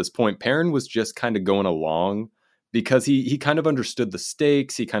up until this point, Perrin was just kind of going along because he kind of understood the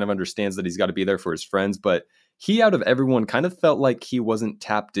stakes. He kind of understands that he's got to be there for his friends, but he, out of everyone, kind of felt like he wasn't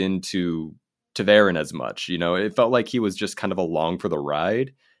tapped into Ta'Veren as much. You know, it felt like he was just kind of along for the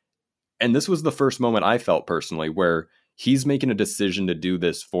ride. And this was the first moment I felt personally where he's making a decision to do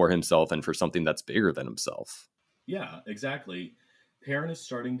this for himself and for something that's bigger than himself. Yeah, exactly. Perrin is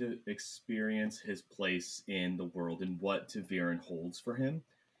starting to experience his place in the world and what Ta'Veren holds for him.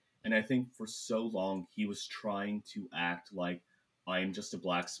 And I think for so long he was trying to act like I am just a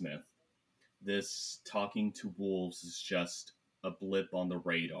blacksmith. This talking to wolves is just a blip on the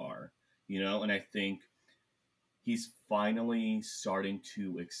radar, you know? And I think he's finally starting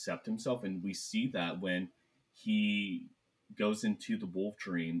to accept himself, and we see that when he goes into the wolf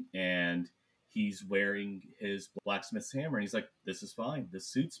dream and he's wearing his blacksmith's hammer and he's like, this is fine, this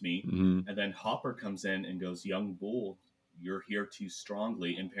suits me. Mm-hmm. And then Hopper comes in and goes, young bull, you're here too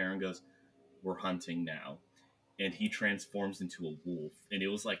strongly. And Perrin goes, we're hunting now. And he transforms into a wolf, and it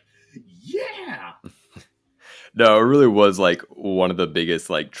was like, yeah. No, it really was like one of the biggest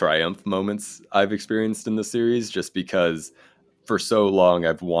like triumph moments I've experienced in the series, just because for so long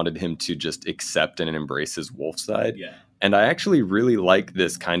I've wanted him to just accept and embrace his wolf side. Yeah. And I actually really like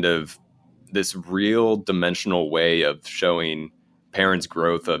this real dimensional way of showing Perrin's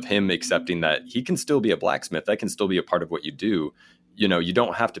growth, of him accepting that he can still be a blacksmith. That can still be a part of what you do. You know, you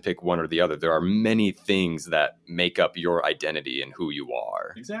don't have to pick one or the other. There are many things that make up your identity and who you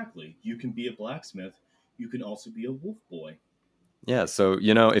are. Exactly. You can be a blacksmith. You can also be a wolf boy. Yeah, so,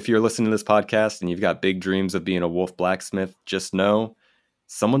 you know, if you're listening to this podcast and you've got big dreams of being a wolf blacksmith, just know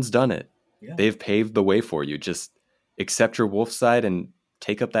someone's done it. Yeah. They've paved the way for you. Just accept your wolf side and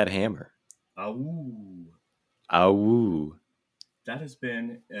take up that hammer. Awoo. Awoo. That has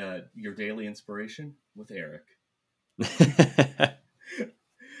been your daily inspiration with Eric.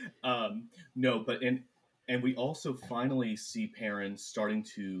 No, but and we also finally see Perrin starting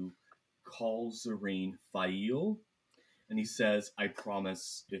to call Zareen Fail, and he says, I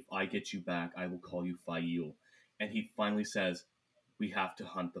promise if I get you back, I will call you Fail. And he finally says, we have to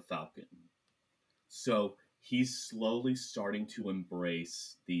hunt the falcon. So he's slowly starting to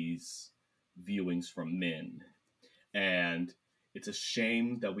embrace these viewings from Min. And it's a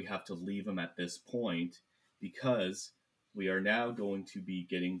shame that we have to leave him at this point, because we are now going to be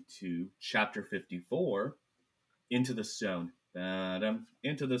getting to chapter 54, Into the Stone. Ba-dum,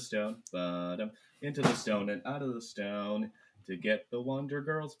 into the stone, ba-dum, into the stone, and out of the stone to get the Wonder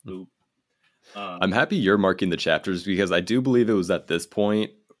Girls. Boop. I'm happy you're marking the chapters, because I do believe it was at this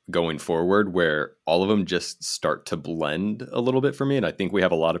point going forward where all of them just start to blend a little bit for me. And I think we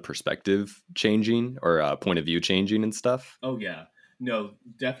have a lot of perspective changing, or point of view changing and stuff. Oh, yeah. No,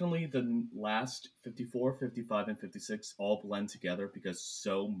 definitely the last 54, 55, and 56 all blend together because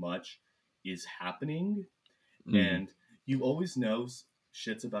so much is happening. And you always know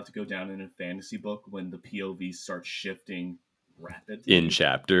shit's about to go down in a fantasy book when the POV starts shifting rapidly. In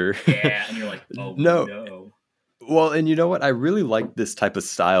chapter. Yeah, and you're like, oh no. Well, and you know what? I really like this type of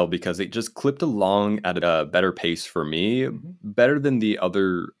style because it just clipped along at a better pace for me, better than the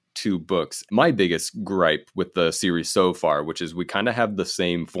other two books. My biggest gripe with the series so far, which is we kind of have the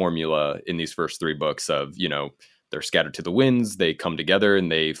same formula in these first three books of, you know, they're scattered to the winds, they come together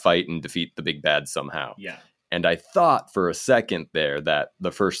and they fight and defeat the big bad somehow. Yeah. And I thought for a second there that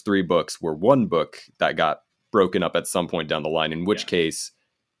the first three books were one book that got broken up at some point down the line, in which case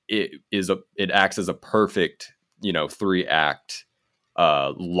it acts as a perfect, you know, 3-act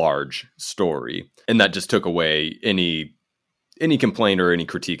large story. And that just took away any complaint or any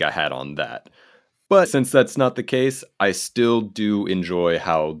critique I had on that. But since that's not the case, I still do enjoy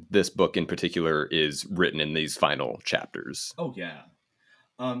how this book in particular is written in these final chapters. Oh, yeah.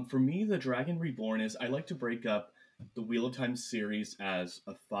 For me, The Dragon Reborn I like to break up the Wheel of Time series as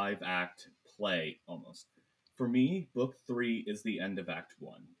a 5-act play, almost. For me, book 3 is the end of Act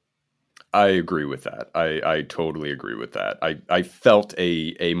 1. I agree with that. I totally agree with that. I felt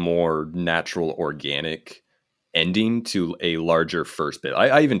a more natural, organic ending to a larger first bit.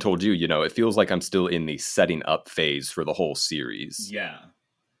 I even told you, you know, it feels like I'm still in the setting up phase for the whole series. Yeah.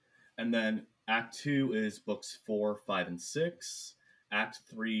 And then Act 2 is books 4, 5, and 6. Act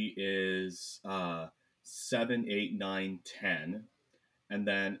 3 is 7, 8, 9, 10. And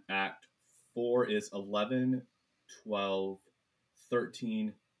then Act 4 is 11, 12,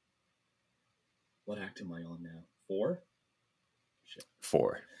 13. What act am I on now? 4? Shit.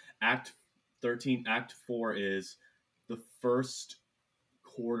 4. Act 13, Act 4 is the first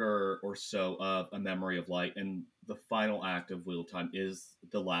quarter or so of A Memory of Light, and the final act of Wheel of Time is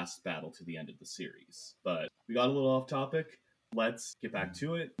the last battle to the end of the series. But we got a little off topic. Let's get back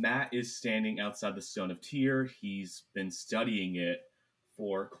to it. Mat is standing outside the Stone of Tyr. He's been studying it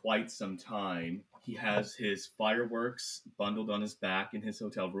for quite some time. He has his fireworks bundled on his back in his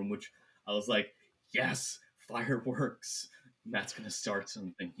hotel room, which I was like, yes, fireworks. Mat's going to start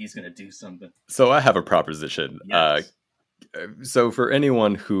something. He's going to do something. So I have a proposition. Yes. So for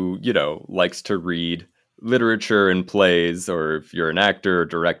anyone who, likes to read literature and plays, or if you're an actor or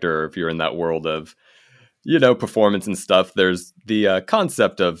director, or if you're in that world of, performance and stuff, there's the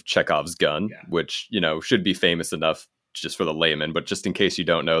concept of Chekhov's gun, which, should be famous enough just for the layman. But just in case you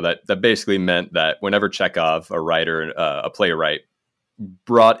don't know, that basically meant that whenever Chekhov, a writer, a playwright,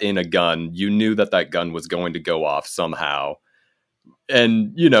 brought in a gun, you knew that gun was going to go off somehow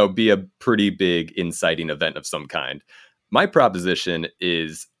and, be a pretty big inciting event of some kind. My proposition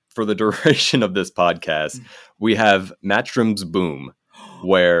is, for the duration of this podcast, we have Mattrum's boom,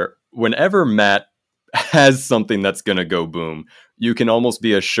 where whenever Mat has something that's going to go boom, you can almost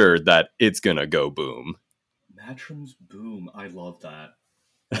be assured that it's going to go boom. Mattrum's boom. I love that.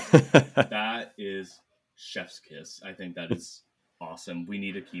 That is chef's kiss. I think that is awesome. We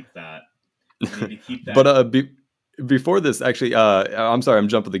need to keep that. But before this, actually, I'm sorry, I'm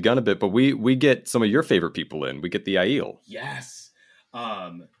jumping the gun a bit, but we get some of your favorite people in. We get the Aiel. Yes.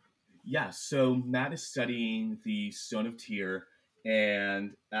 So Mat is studying the Stone of Tyr,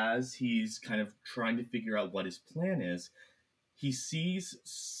 and as he's kind of trying to figure out what his plan is, he sees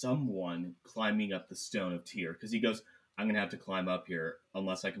someone climbing up the Stone of Tyr, because he goes, I'm going to have to climb up here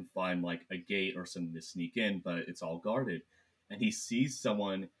unless I can find like a gate or something to sneak in, but it's all guarded. And he sees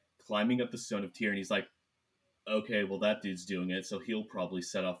someone climbing up the Stone of Tyr, and he's like, okay, well, that dude's doing it, so he'll probably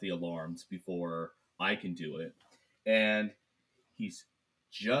set off the alarms before I can do it. And he's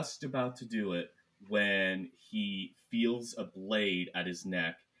just about to do it when he feels a blade at his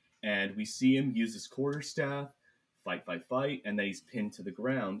neck, and we see him use his quarterstaff, fight, and then he's pinned to the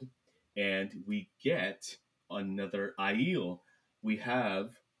ground, and we get another Aiel. We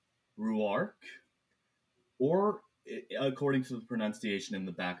have Ruark, or, according to the pronunciation in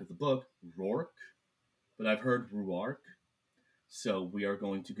the back of the book, Rourke, but I've heard Ruark, so we are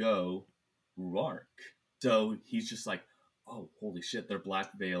going to go Ruark. So he's just like, oh, holy shit, they're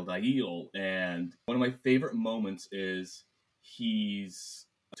black-veiled Aiel. And one of my favorite moments is he's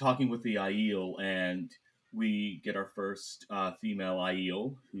talking with the Aiel, and we get our first female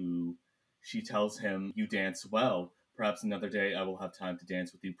Aiel, who she tells him, you dance well. Perhaps another day I will have time to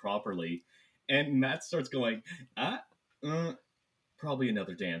dance with you properly. And Mat starts going, probably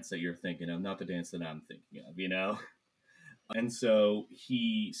another dance that you're thinking of, not the dance that I'm thinking of, And so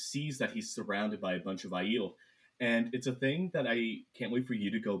he sees that he's surrounded by a bunch of Aiel. And it's a thing that I can't wait for you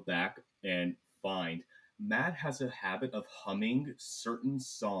to go back and find. Mat has a habit of humming certain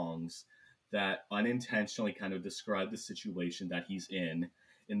songs that unintentionally kind of describe the situation that he's in.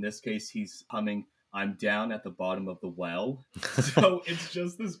 In this case, he's humming, I'm down at the bottom of the well. So it's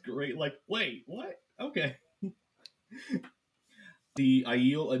just this great, wait, what? Okay. The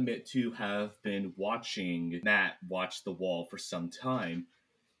Aiel admit to have been watching Mat watch the wall for some time,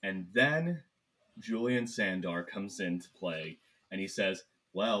 and then Julian Sandar comes into play, and he says,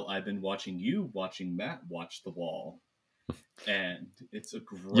 well, I've been watching Mat watch the wall. And it's a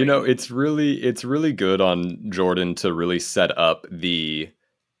great... it's really good on Jordan to really set up the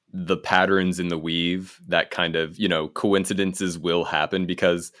patterns in the weave that kind of, coincidences will happen,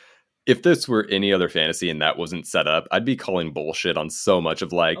 because if this were any other fantasy and that wasn't set up, I'd be calling bullshit on so much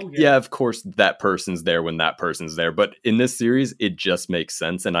of yeah, of course that person's there when that person's there. But in this series, it just makes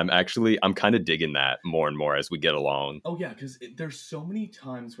sense. And I'm kind of digging that more and more as we get along. Oh, yeah, because there's so many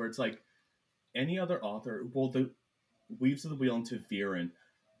times where it's like any other author, well, the Weaves of the Wheel and Ta'veren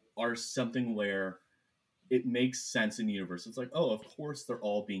are something where it makes sense in the universe. It's like, oh, of course they're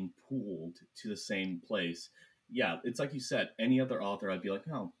all being pooled to the same place. Yeah, it's like you said, any other author, I'd be like,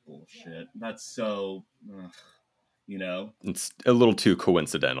 oh, bullshit. That's so, It's a little too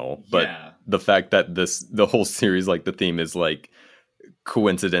coincidental. But the fact that the whole series, the theme is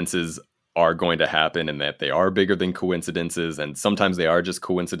coincidences are going to happen, and that they are bigger than coincidences. And sometimes they are just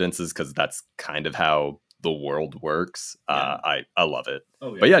coincidences because that's kind of how the world works. I love it.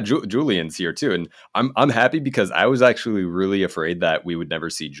 Oh, yeah. But yeah, Julian's here too. And I'm happy because I was actually really afraid that we would never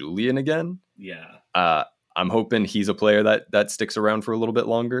see Julian again. Yeah. I'm hoping he's a player that sticks around for a little bit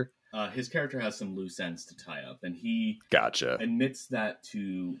longer. His character has some loose ends to tie up, and he Gotcha. admits that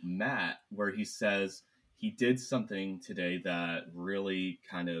to Mat, where he says he did something today that really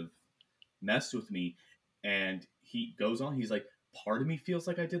kind of messed with me. And he goes on, he's like, part of me feels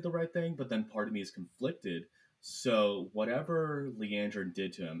like I did the right thing, but then part of me is conflicted. So whatever Leandrin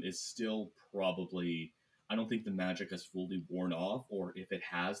did to him is still probably, I don't think the magic has fully worn off, or if it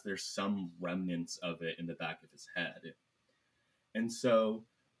has, there's some remnants of it in the back of his head. And so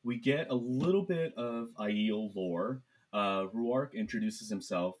we get a little bit of Aiel lore. Ruark introduces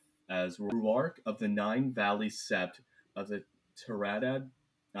himself as Ruark of the Nine Valleys Sept of the Teradad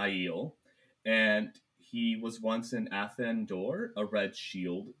Aiel, and he was once in Athendor, a red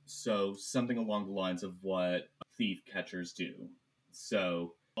shield, so something along the lines of what thief catchers do.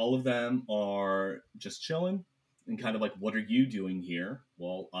 So all of them are just chilling and kind of like, what are you doing here?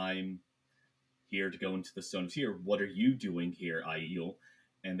 Well, I'm here to go into the Stone of Tyr. What are you doing here, Aiel?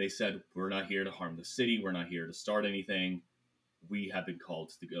 And they said, we're not here to harm the city. We're not here to start anything. We have been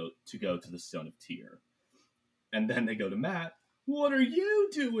called to go to the Stone of Tyr. And then they go to Mat. What are you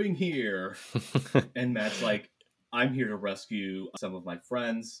doing here? And Mat's like, I'm here to rescue some of my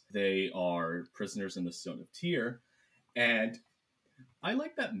friends. They are prisoners in the Stone of Tyr. And I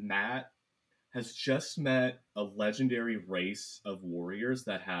like that Mat has just met a legendary race of warriors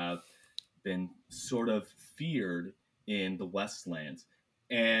that have been sort of feared in the Westlands.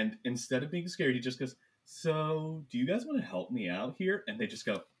 And instead of being scared, he just goes, so do you guys want to help me out here? And they just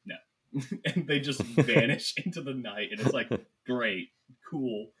go, no. And they just vanish into the night. And it's like, great,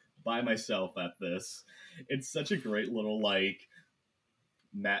 cool, by myself at this. It's such a great little, like,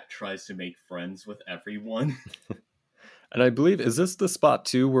 Mat tries to make friends with everyone. And I believe, is this the spot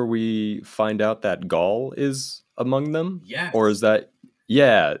too where we find out that Gaul is among them? Yes. Or is that...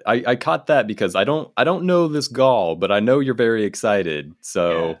 Yeah, I caught that because I don't know this Gaul, but I know you're very excited.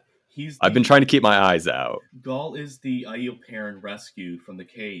 So yeah, I've been trying to keep my eyes out. Gaul is the Aiel Perrin rescued from the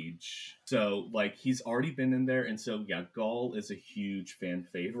cage. So, like, he's already been in there. And so, yeah, Gaul is a huge fan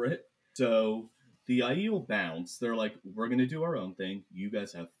favorite. So the Aiel bounce. They're like, we're going to do our own thing. You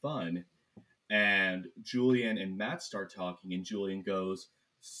guys have fun. And Julian and Mat start talking. And Julian goes,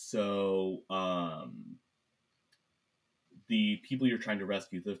 so, the people you're trying to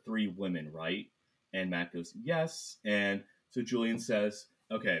rescue, the 3 women, right? And Mat goes, yes. And so Julian says,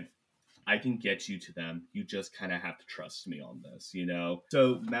 okay, I can get you to them. You just kind of have to trust me on this, you know?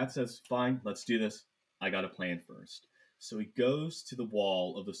 So Mat says, fine, let's do this. I got a plan first. So he goes to the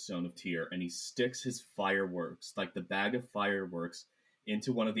wall of the Stone of Tyr and he sticks his fireworks, like the bag of fireworks,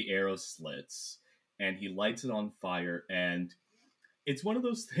 into one of the arrow slits. And he lights it on fire, and it's one of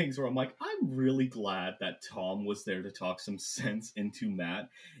those things where I'm like, I'm really glad that Tom was there to talk some sense into Mat,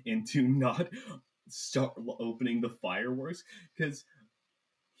 into not start opening the fireworks, because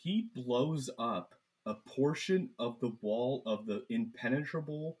he blows up a portion of the wall of the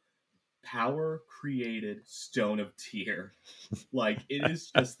impenetrable, power-created Stone of Tyr. Like, it is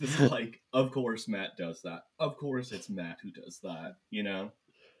just this, like, of course Mat does that. Of course it's Mat who does that, you know?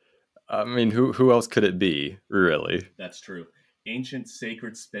 I mean, who else could it be, really? That's true. Ancient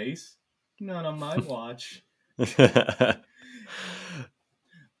sacred space? Not on my watch.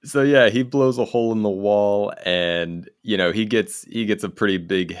 So yeah, he blows a hole in the wall, and you know he gets a pretty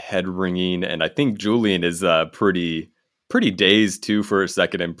big head ringing, and I think Julian is pretty dazed too for a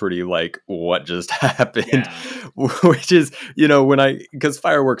second, and pretty like, what just happened? Yeah. Which is, you know, because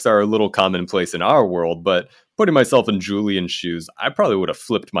fireworks are a little commonplace in our world, but putting myself in Julian's shoes, I probably would have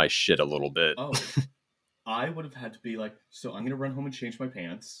flipped my shit a little bit. Oh. I would have had to be like, so I'm going to run home and change my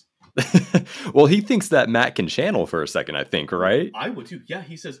pants. Well, he thinks that Mat can channel for a second, I think, right? I would too. Yeah,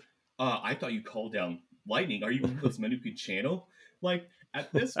 he says, I thought you called down lightning. Are you one of those men who could channel? Like,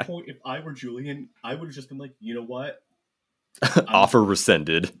 at this point, if I were Julian, I would have just been like, you know what? Offer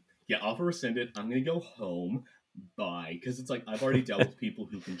rescinded. Yeah, offer rescinded. I'm going to go home. Bye. Because it's like, I've already dealt with people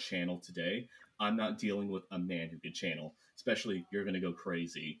who can channel today. I'm not dealing with a man who can channel. Especially, you're going to go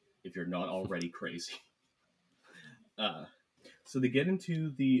crazy if you're not already crazy. So they get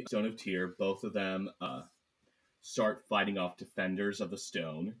into the Stone of Tyr. Both of them start fighting off defenders of the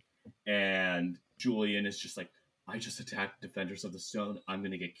stone. And Julian is just like, I just attacked defenders of the stone. I'm going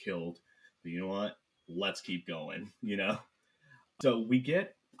to get killed. But you know what? Let's keep going, you know? So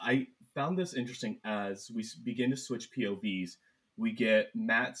I found this interesting as we begin to switch POVs. We get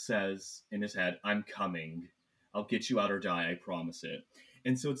Mat says in his head, I'm coming. I'll get you out or die. I promise it.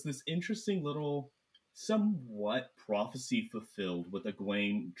 And so it's this interesting little somewhat prophecy fulfilled with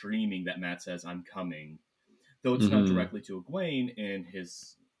Egwene dreaming that Mat says, I'm coming. Though it's not directly to Egwene in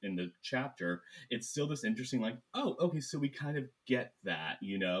the chapter, it's still this interesting, like, oh, okay, so we kind of get that,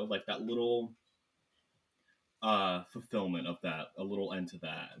 you know, like that little fulfillment of that, a little end to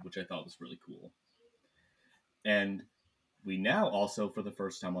that, which I thought was really cool. And we now also, for the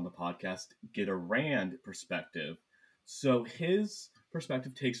first time on the podcast, get a Rand perspective. So his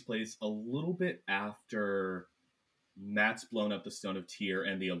perspective takes place a little bit after Matt's blown up the Stone of Tyr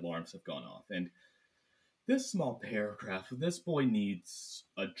and the alarms have gone off. And this small paragraph, this boy needs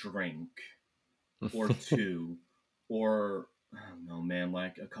a drink or two, or I don't know, man,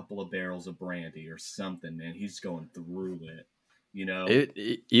 like a couple of barrels of brandy or something, man. He's going through it, you know?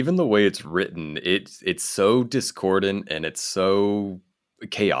 Even the way it's written, it's so discordant and it's so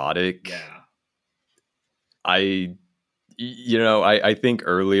chaotic. Yeah. I think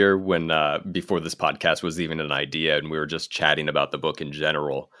earlier when before this podcast was even an idea and we were just chatting about the book in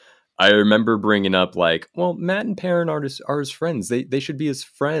general, I remember bringing up like, well, Matt and Perrin are his friends. They should be his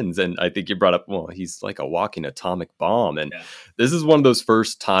friends. And I think you brought up, well, he's like a walking atomic bomb. And this is one of those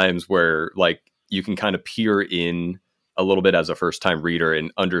first times where like you can kind of peer in a little bit as a first time reader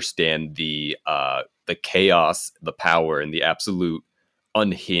and understand the chaos, the power, and the absolute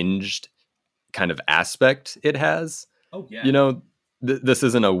unhinged kind of aspect it has. Oh, yeah. You know, this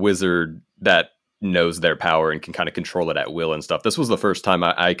isn't a wizard that knows their power and can kind of control it at will and stuff. This was the first time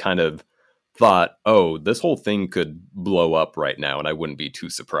I kind of thought, oh, this whole thing could blow up right now, and I wouldn't be too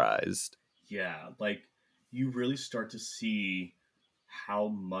surprised. Yeah, like, you really start to see how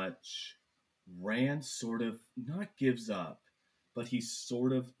much Rand sort of not gives up, but he's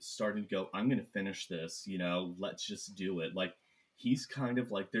sort of starting to go, I'm going to finish this, you know, let's just do it. Like, he's kind of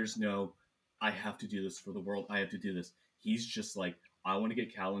like, there's no, I have to do this for the world, I have to do this. He's just like, I want to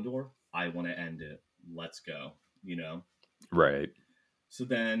get Kalandor, I want to end it. Let's go, you know? Right. So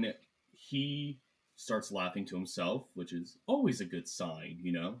then he starts laughing to himself, which is always a good sign,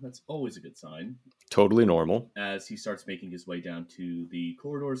 you know? That's always a good sign. Totally normal. As he starts making his way down to the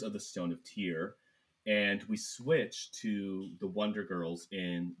corridors of the Stone of Tyr. And we switch to the Wonder Girls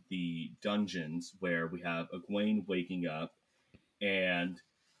in the dungeons where we have Egwene waking up. And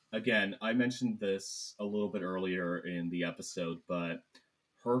again, I mentioned this a little bit earlier in the episode, but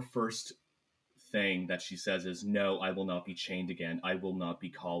her first thing that she says is, no, I will not be chained again. I will not be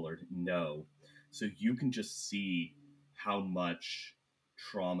collared. No. So you can just see how much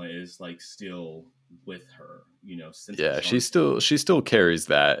trauma is like still with her, you know, since she still carries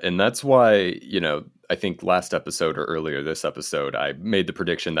that. And that's why, you know, I think last episode or earlier this episode, I made the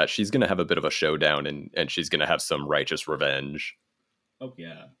prediction that she's going to have a bit of a showdown and she's going to have some righteous revenge. Oh,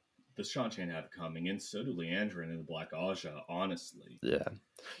 yeah. The Seanchan have coming, and so do Liandrin and the Black Aja, honestly. Yeah.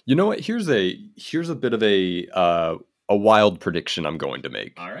 You know what? Here's a bit of a wild prediction I'm going to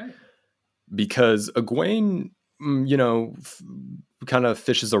make. All right. Because Egwene, you know, kind of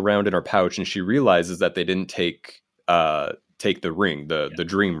fishes around in her pouch and she realizes that they didn't take the ring, the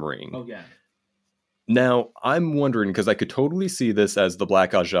dream ring. Oh, yeah. Now, I'm wondering, because I could totally see this as the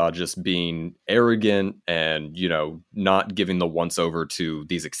Black Aja just being arrogant and, you know, not giving the once over to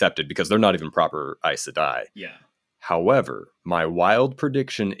these accepted because they're not even proper Aes Sedai. Yeah. However, my wild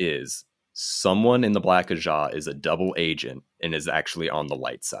prediction is someone in the Black Aja is a double agent and is actually on the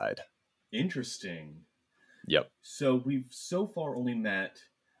light side. Interesting. Yep. So we've so far only met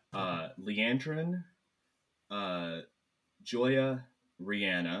Liandrin, Joya,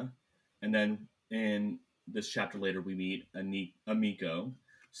 Rihanna, and then in this chapter later we meet Amiko.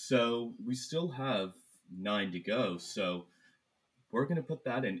 So we still have 9 to go. So we're going to put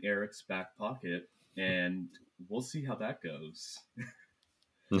that in Eric's back pocket and we'll see how that goes.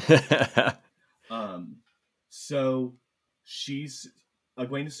 So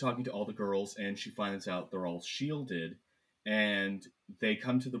Egwene is talking to all the girls and she finds out they're all shielded and they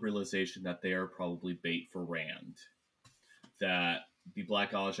come to the realization that they are probably bait for Rand. That the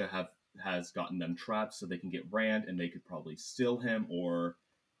Black Aja has gotten them trapped so they can get Rand and they could probably steal him or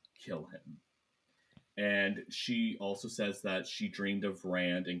kill him. And she also says that she dreamed of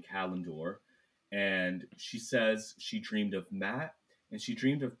Rand and Kalandor, and she says she dreamed of Matt and she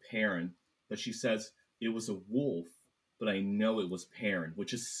dreamed of Perrin, but she says it was a wolf, but I know it was Perrin,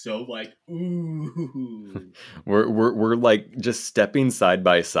 which is so like, ooh. We're like just stepping side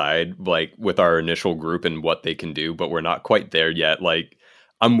by side, like with our initial group and what they can do, but we're not quite there yet. Like,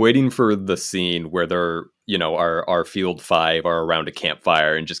 I'm waiting for the scene where they're, you know, our field 5 are around a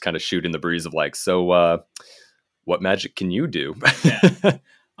campfire and just kind of shooting the breeze of like, so what magic can you do? Yeah.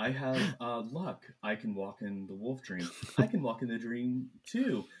 I have luck. I can walk in the wolf dream. I can walk in the dream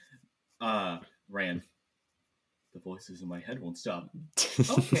too. Rand, the voices in my head won't stop.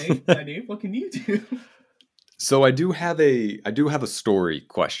 Okay, Dave, what can you do? So I do have a story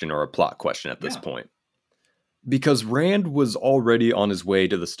question or a plot question at this point. Because Rand was already on his way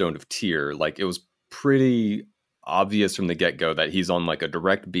to the Stone of Tyr. Like, it was pretty obvious from the get-go that he's on like a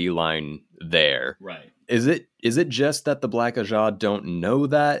direct beeline there. Right. Is it just that the Black Ajah don't know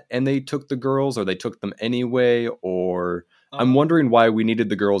that and they took the girls, or they took them anyway? Or I'm wondering why we needed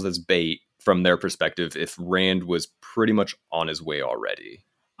the girls as bait from their perspective if Rand was pretty much on his way already.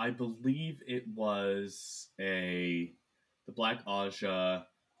 I believe it was the Black Ajah.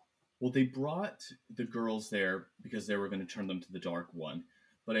 Well, they brought the girls there because they were going to turn them to the Dark One.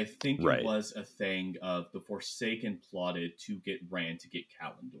 But I think Right. it was a thing of the Forsaken plotted to get Rand to get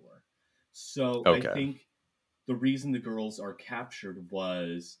Callandor. So Okay. I think the reason the girls are captured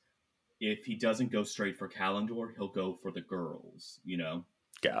was if he doesn't go straight for Callandor, he'll go for the girls, you know?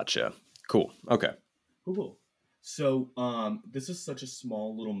 Gotcha. Cool. Okay. Cool. So this is such a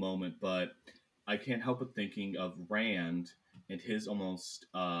small little moment, but I can't help but thinking of Rand and his almost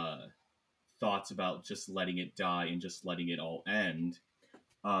thoughts about just letting it die and just letting it all end.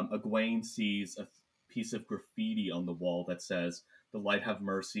 Egwene sees a piece of graffiti on the wall that says, "The light have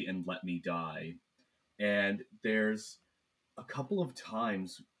mercy and let me die." And there's a couple of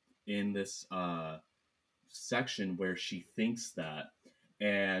times in this section where she thinks that.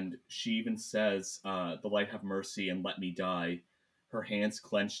 And she even says, "The light have mercy and let me die." Her hands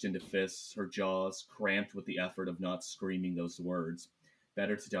clenched into fists, her jaws cramped with the effort of not screaming those words.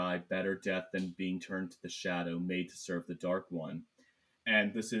 Better to die, better death than being turned to the shadow, made to serve the Dark One.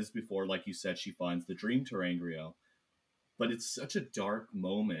 And this is before, like you said, she finds the Dream ter'angreal. But it's such a dark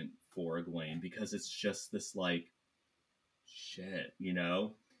moment for Egwene because it's just this, like, shit, you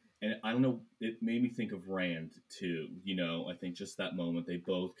know? And I don't know, it made me think of Rand too, you know? I think just that moment, they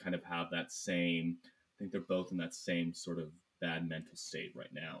both kind of have that same, I think they're both in that same sort of bad mental state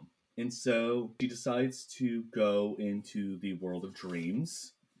right now. And so she decides to go into the world of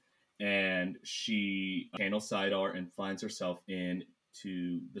dreams, and she channels saidar and finds herself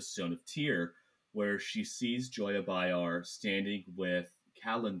into the Stone of Tear, where she sees Joya Bayar standing with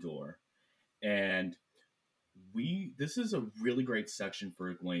Callandor. And this is a really great section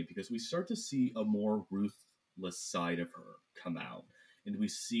for Egwene because we start to see a more ruthless side of her come out. And we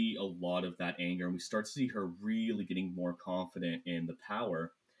see a lot of that anger, and we start to see her really getting more confident in the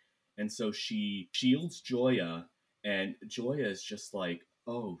power. And so she shields Joya, and Joya is just like,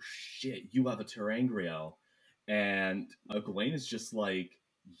 "Oh shit, you have a ter'angreal." And Egwene is just like,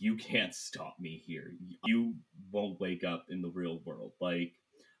 "You can't stop me here. You won't wake up in the real world. Like,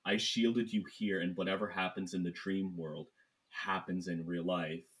 I shielded you here, and whatever happens in the dream world happens in real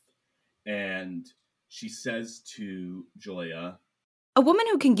life." And she says to Joya, "A woman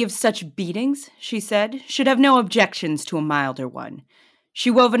who can give such beatings," she said, "should have no objections to a milder one." She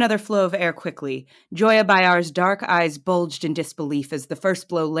wove another flow of air quickly. Joya Bayar's dark eyes bulged in disbelief as the first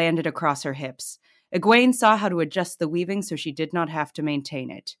blow landed across her hips. Egwene saw how to adjust the weaving so she did not have to maintain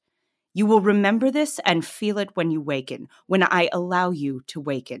it. "You will remember this and feel it when you waken, when I allow you to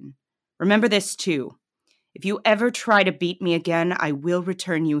waken. Remember this too. If you ever try to beat me again, I will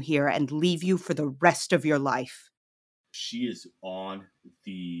return you here and leave you for the rest of your life." she is on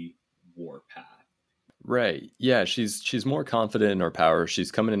the warpath. Right. Yeah, she's more confident in her power.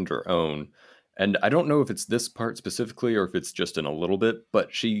 She's coming into her own. And I don't know if it's this part specifically or if it's just in a little bit,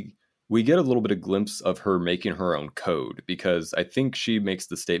 but we get a little bit of glimpse of her making her own code, because I think she makes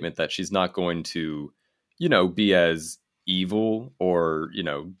the statement that she's not going to, be as evil or,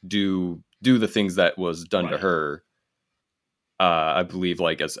 do the things that was done to Right. her. I believe,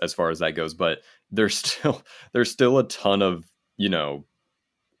 like, as far as that goes, but there's still a ton of,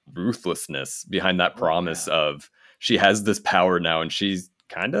 ruthlessness behind that promise of she has this power now, and she's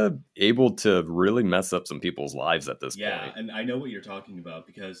kind of able to really mess up some people's lives at this point. Yeah, and I know what you're talking about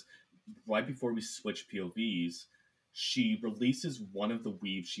because right before we switch POVs, she releases one of the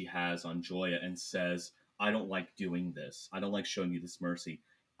weaves she has on Joya and says, "I don't like doing this. I don't like showing you this mercy.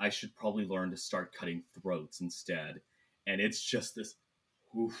 I should probably learn to start cutting throats instead." And it's just this,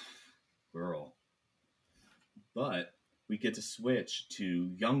 oof, girl. But we get to switch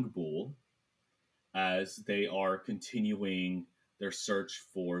to Young Bull as they are continuing their search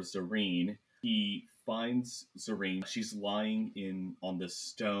for Zareen. He finds Zareen. She's lying on this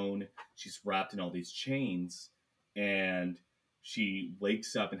stone. She's wrapped in all these chains, and she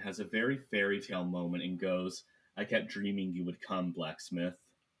wakes up and has a very fairy tale moment and goes, "I kept dreaming you would come, blacksmith."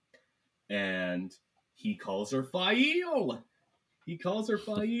 And he calls her Fail. He calls her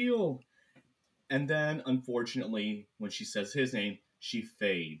Fail. And then, unfortunately, when she says his name, she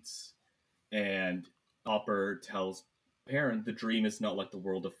fades. And Hopper tells Perrin, "The dream is not like the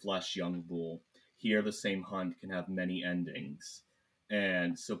world of flesh, young bull. Here the same hunt can have many endings."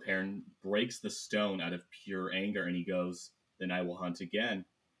 And so Perrin breaks the stone out of pure anger, and he goes, "Then I will hunt again."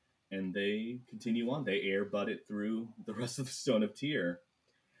 And they continue on. They air butt it through the rest of the Stone of Tear.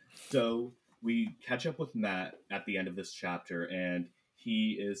 So we catch up with Matt at the end of this chapter, and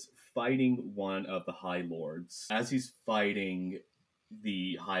he is fighting one of the High Lords. As he's fighting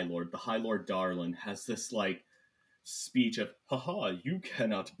the High Lord Darlin has this like speech of, haha, you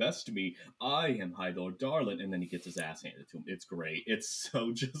cannot best me. I am High Lord Darlin. And then he gets his ass handed to him. It's great. It's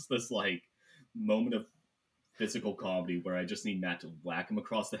so just this like moment of physical comedy where I just need Matt to whack him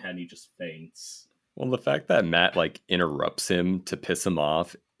across the head and he just faints. Well, the fact that Matt like interrupts him to piss him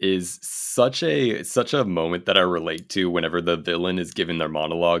off is such a moment that I relate to whenever the villain is giving their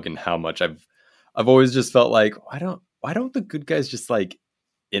monologue, and how much I've always just felt like why don't the good guys just like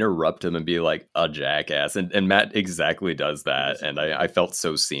interrupt him and be like a jackass, and Matt exactly does that, and I felt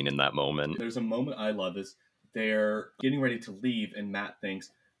so seen in that moment. There's a moment I love is they're getting ready to leave and Matt thinks,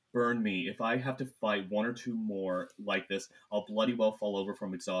 burn me. If I have to fight one or two more like this, I'll bloody well fall over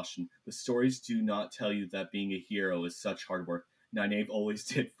from exhaustion. The stories do not tell you that being a hero is such hard work. Nynaeve always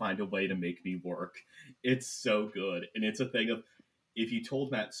did find a way to make me work. It's so good. And it's a thing of, if you told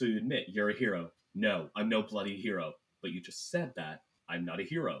Matt, so you admit you're a hero. No, I'm no bloody hero. But you just said that. I'm not a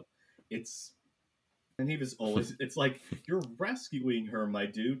hero. Nynaeve is always, it's like, you're rescuing her, my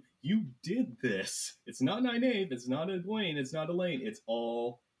dude. You did this. It's not Nynaeve, it's not Egwene, it's not Elaine. It's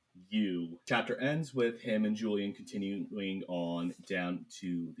all you. Chapter ends with him and Julian continuing on down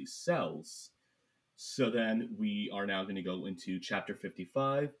to the cells. So then we are now going to go into chapter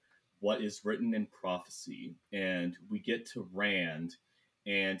 55, what is written in prophecy. And we get to Rand,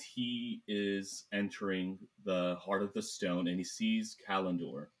 and he is entering the heart of the stone, and he sees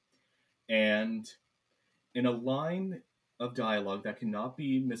Kalendor. And in a line of dialogue that cannot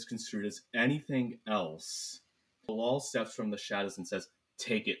be misconstrued as anything else, Bilal steps from the shadows and says,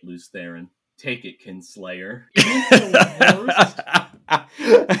 take it, Lews Therin. Take it, Kinslayer.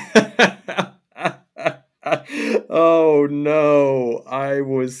 Oh no. I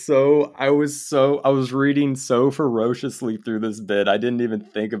was reading so ferociously through this bit. I didn't even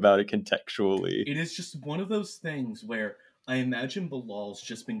think about it contextually. It is just one of those things where I imagine Bilal's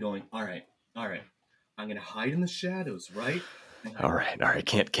just been going, all right. I'm gonna hide in the shadows, right? All right.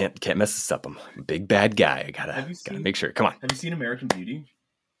 Can't mess this up. I'm a big bad guy. I gotta make sure. Come on. Have you seen American Beauty?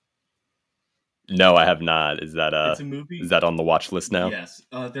 No, I have not. Is that it's a movie? Is that on the watch list now? Yes.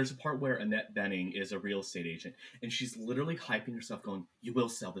 There's a part where Annette Bening is a real estate agent, and she's literally hyping herself, going, "You will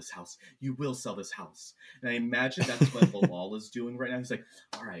sell this house. You will sell this house." And I imagine that's what Bilal is doing right now. He's like,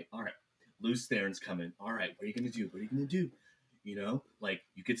 "All right. Lews Therin's coming. All right, what are you gonna do? You know, like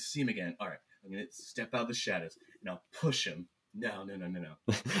you get to see him again. All right, I'm gonna step out of the shadows and I'll push him." No.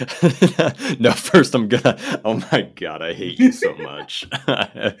 No, first I'm gonna. Oh my god, I hate you so much.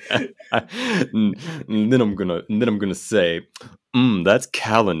 And then I'm gonna say, that's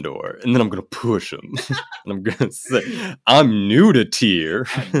Kalendor, and then I'm gonna push him, and I'm gonna say, I'm new to Tyr.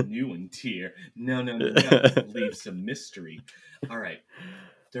 I'm new in Tyr. No. Leave some mystery. All right,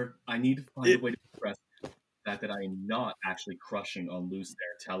 I need to find a way to express the fact that I am not actually crushing on Lews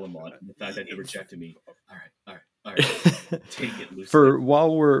Therin Telamon, and the fact that he rejected me. All right. Take it, Lews Therin.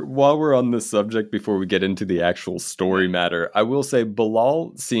 While we're on this subject, before we get into the actual story matter, I will say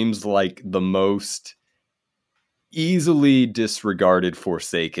Bilal seems like the most easily disregarded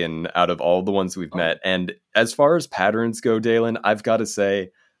Forsaken out of all the ones we've met. And as far as patterns go, Dalen, I've got to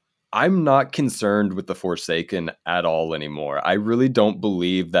say, I'm not concerned with the Forsaken at all anymore. I really don't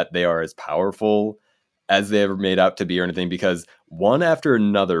believe that they are as powerful as they ever made out to be or anything, because one after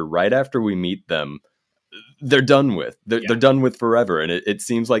another, right after we meet them, they're done with. They're done with forever. And it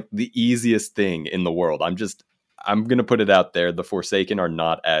seems like the easiest thing in the world. I'm going to put it out there. The Forsaken are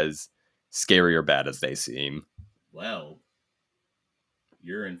not as scary or bad as they seem. Well,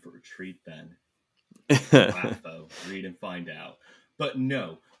 you're in for a treat then. Raffo, read and find out. But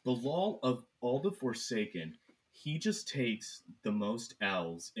no, Bilal, of all the Forsaken, he just takes the most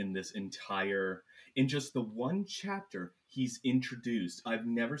L's in this entire... In just the one chapter he's introduced, I've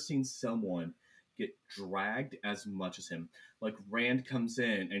never seen someone get dragged as much as him. Like, Rand comes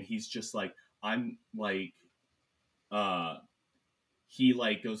in and he's just like, I'm like, he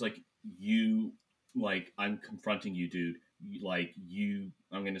like goes like, you, like, I'm confronting you, dude. Like,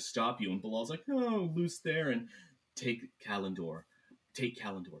 I'm gonna stop you. And Bilal's like, oh, Lews Therin, take Kalendor,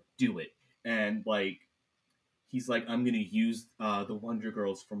 do it. And like, he's like, I'm gonna use the Wonder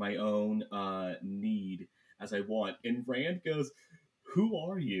Girls for my own need as I want. And Rand goes, who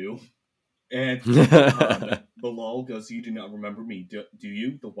are you? And Bilal goes, you do not remember me, do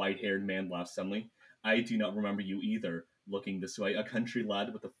you? The white-haired man laughs suddenly. I do not remember you either. Looking this way, a country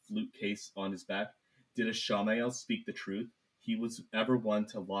lad with a flute case on his back. Did Ishamael speak the truth? He was ever one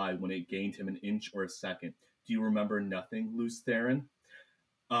to lie when it gained him an inch or a second. Do you remember nothing, Lews Therin?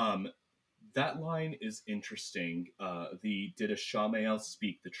 that line is interesting. Did Ishamael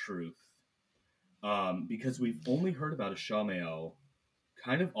speak the truth? Because we've only heard about Ishamael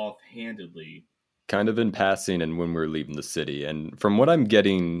kind of offhandedly. Kind of in passing and when we're leaving the city. And from what I'm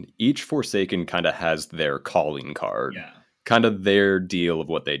getting, each Forsaken kind of has their calling card. Yeah. Kind of their deal of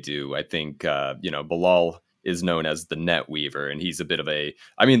what they do. I think, Bilal is known as the net weaver, and he's a bit of a...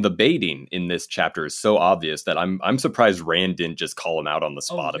 I mean, the baiting in this chapter is so obvious that I'm surprised Rand didn't just call him out on the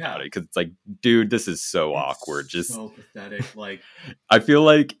spot about it. Because it's like, dude, this is so awkward. Just so pathetic. Like, I feel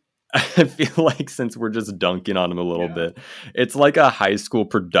like since we're just dunking on him a little bit, it's like a high school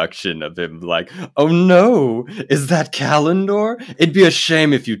production of him like, oh no, is that Kalendor? It'd be a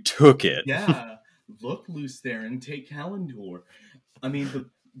shame if you took it. Yeah, look, Lews Therin, take Kalendor. I mean,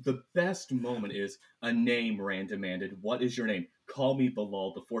 the best moment is a name Rand demanded. What is your name? Call me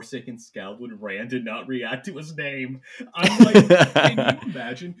Bilal, the Forsaken Scout, when Rand did not react to his name. I'm like, can you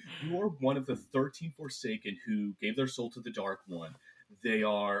imagine? You're one of the 13 Forsaken who gave their soul to the Dark One. They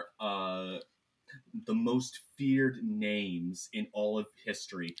are the most feared names in all of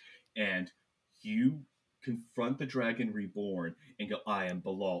history. And you confront the Dragon Reborn and go, I am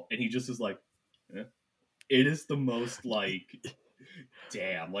Bilal. And he just is like, eh. It is the most like,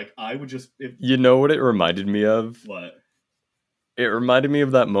 damn. Like, I would just... You know what it reminded me of? What? It reminded me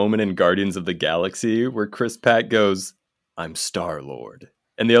of that moment in Guardians of the Galaxy where Chris Pratt goes, I'm Star-Lord.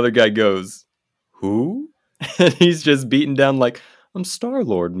 And the other guy goes, who? And he's just beaten down like... I'm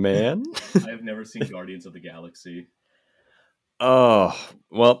Star-Lord, man. I have never seen Guardians of the Galaxy. Oh,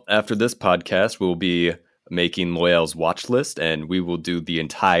 well, after this podcast, we'll be making Loyal's watch list, and we will do the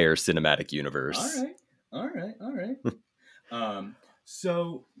entire cinematic universe. All right.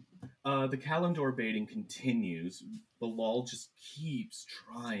 So, the Kalendor baiting continues. Bilal just keeps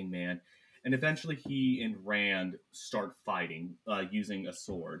trying, man. And eventually he and Rand start fighting, using a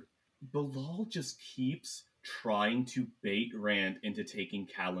sword. Bilal just keeps trying to bait Rand into taking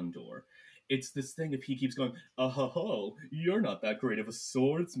Kalendor. It's this thing if he keeps going, you're not that great of a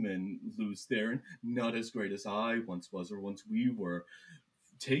swordsman, Lews Therin. Not as great as I once was or once we were.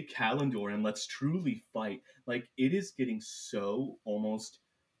 Take Kalendor and let's truly fight. Like, it is getting so almost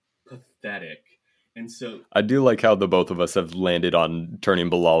pathetic. And so I do like how the both of us have landed on turning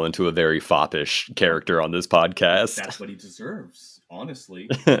Bilal into a very foppish character on this podcast. That's what he deserves, honestly.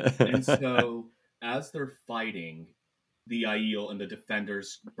 And so as they're fighting, the Aiel and the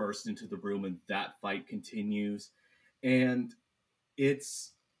defenders burst into the room, and that fight continues. And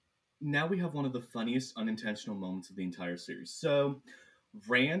it's... Now we have one of the funniest unintentional moments of the entire series. So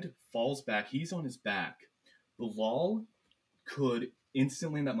Rand falls back. He's on his back. Bilal could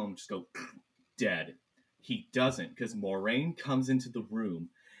instantly in that moment just go, dead. He doesn't, because Moiraine comes into the room.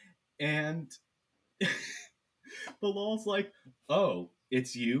 And Bilal's like, oh,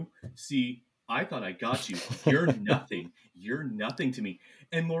 it's you? See... I thought I got you. You're nothing. You're nothing to me.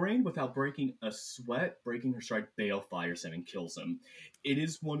 And Moiraine, without breaking a sweat, breaking her stride, balefires him and kills him. It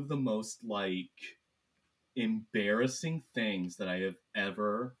is one of the most, like, embarrassing things that I have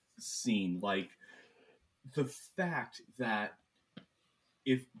ever seen. Like, the fact that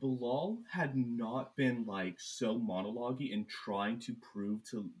if Bilal had not been, like, so monologue-y and trying to prove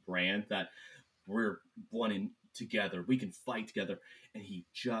to Rand that we're one in together, we can fight together, and he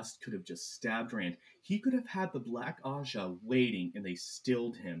just could have just stabbed Rand. He could have had the Black Aja waiting, and they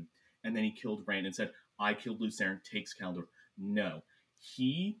stilled him, and then he killed Rand and said, I killed Lews Therin, takes Kalendor. No.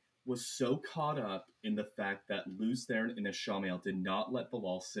 He was so caught up in the fact that Lews Therin and Ishamael did not let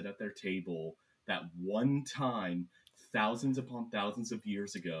Bilal sit at their table that one time, thousands upon thousands of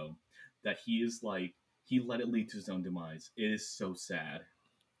years ago, that he is like, he let it lead to his own demise. It is so sad.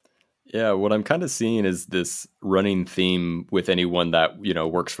 Yeah, what I'm kind of seeing is this running theme with anyone that,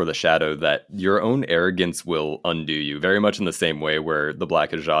 works for the Shadow, that your own arrogance will undo you, very much in the same way where the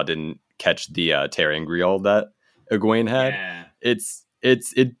Black Aja didn't catch the ter'angreal that Egwene had. Yeah.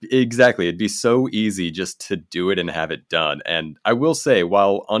 It's exactly. It'd be so easy just to do it and have it done. And I will say,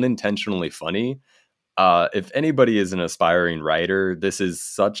 while unintentionally funny, if anybody is an aspiring writer, this is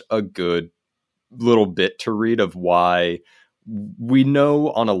such a good little bit to read of why we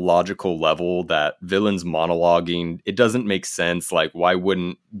know on a logical level that villains monologuing, it doesn't make sense. Like, why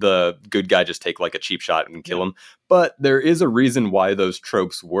wouldn't the good guy just take like a cheap shot and kill him? But there is a reason why those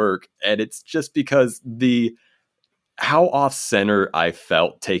tropes work. And it's just because how off center I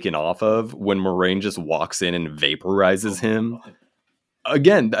felt taken off of when Moiraine just walks in and vaporizes him. God.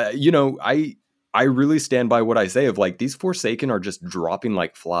 Again, I really stand by what I say of like, these Forsaken are just dropping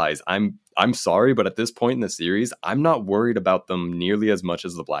like flies. I'm sorry, but at this point in the series, I'm not worried about them nearly as much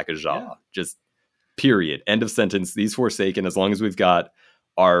as the Black Aja. Yeah. Just period. End of sentence. These Forsaken, as long as we've got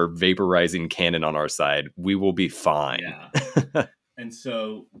our vaporizing cannon on our side, we will be fine. Yeah. And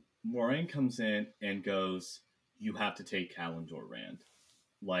so Moraine comes in and goes, "You have to take Kalendor, Rand.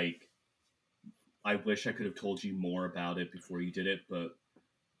 Like, I wish I could have told you more about it before you did it, but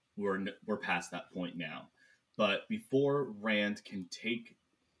we're past that point now." But before Rand can take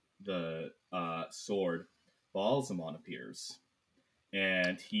the sword, Ba'alzamon appears,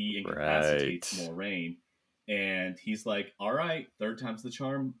 and he incapacitates Moraine. And he's like, "All right, third time's the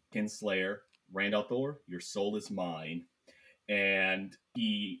charm, Kinslayer. Rand al'Thor, your soul is mine." And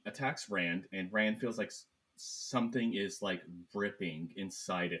he attacks Rand, and Rand feels like something is like ripping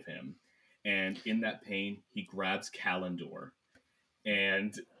inside of him. And in that pain, he grabs Kalendor.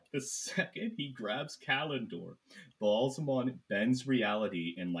 And the second he grabs Kalendor, Ba'alzamon bends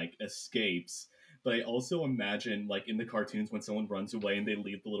reality and like escapes. But I also imagine, like in the cartoons, when someone runs away and they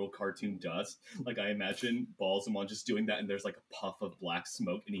leave the little cartoon dust, like I imagine Ba'alzamon just doing that, and there's like a puff of black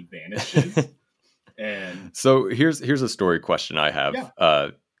smoke, and he vanishes. And so here's a story question I have,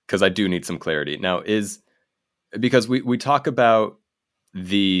 because I do need some clarity. Now, because we talk about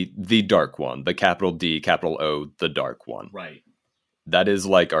the Dark One, the capital D, capital O, the Dark One. Right. That is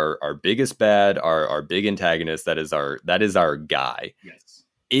like our biggest bad, our big antagonist. That is our guy. Yes.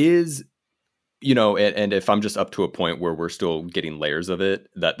 And if I'm just up to a point where we're still getting layers of it,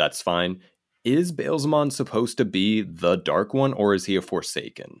 that's fine. Is Ba'alzamon supposed to be the Dark One, or is he a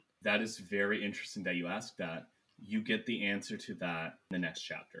Forsaken? That is very interesting that you asked that. You get the answer to that in the next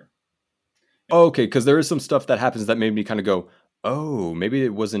chapter. Okay, because there is some stuff that happens that made me kind of go, oh, maybe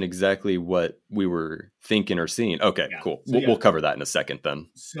it wasn't exactly what we were thinking or seeing. Okay, cool. So, we'll cover that in a second then.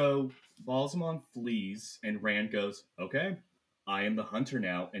 So Ba'alzamon flees, and Rand goes, "Okay, I am the hunter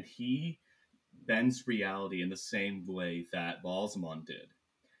now," and he bends reality in the same way that Ba'alzamon did.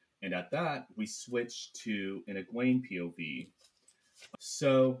 And at that, we switch to an Egwene POV.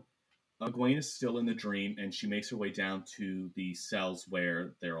 So Egwene is still in the dream, and she makes her way down to the cells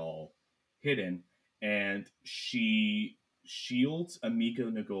where they're all hidden, and she shields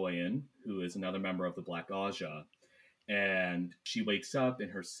Amiko Nagoyan, who is another member of the Black Aja, and she wakes up in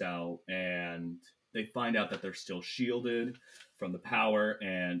her cell, and they find out that they're still shielded from the power,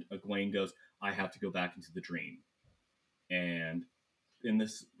 and Egwene goes, "I have to go back into the dream." And in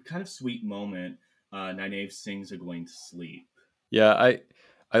this kind of sweet moment, Nynaeve sings Egwene to sleep. Yeah,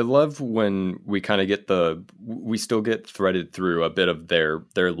 I love when we kind of we still get threaded through a bit of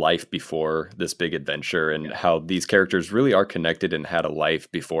their life before this big adventure, and how these characters really are connected and had a life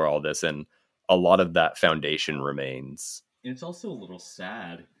before all this, and a lot of that foundation remains. And it's also a little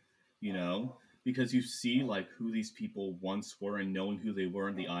sad, because you see like who these people once were, and knowing who they were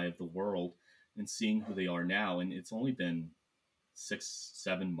in the eye of the world, and seeing who they are now, and it's only been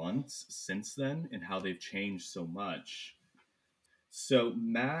 6-7 months since then, and how they've changed so much. So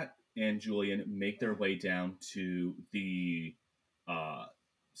Mat and Julian make their way down to the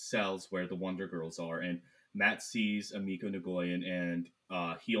cells where the Wonder Girls are, and Mat sees Amiko Nagoyan, and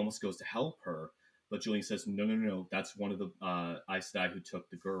he almost goes to help her, but Julian says, no, that's one of the Aes Sedai who took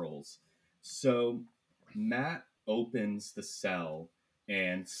the girls. So Mat opens the cell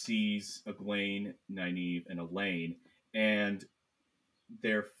and sees Egwene, Nynaeve, and Elaine, and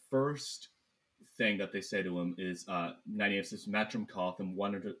their first thing that they say to him is, Nynaeve says, "Matrim Kotham,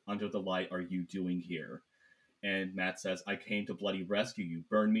 what under the light are you doing here?" And Mat says, "I came to bloody rescue you.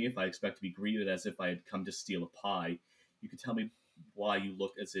 Burn me if I expect to be greeted as if I had come to steal a pie. You can tell me why you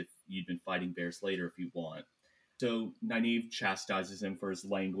look as if you'd been fighting bears later if you want." So Nynaeve chastises him for his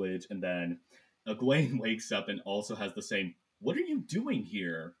language, and then Egwene wakes up and also has the same, "What are you doing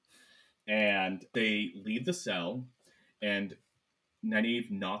here?" And they leave the cell, and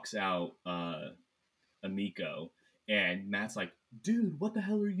Nynaeve knocks out Amiko, and Mat's like, "Dude, what the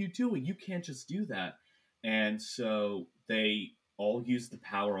hell are you doing? You can't just do that." And so they all use the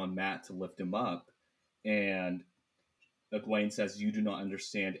power on Mat to lift him up, and Egwene says, "You do not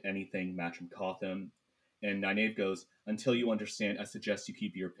understand anything, Matrim Kotham." And Nynaeve goes, "Until you understand, I suggest you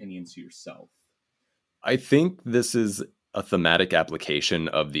keep your opinions to yourself." I think this is a thematic application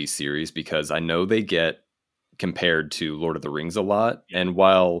of these series, because I know they get compared to Lord of the Rings a lot. And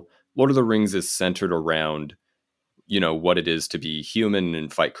while Lord of the Rings is centered around, what it is to be human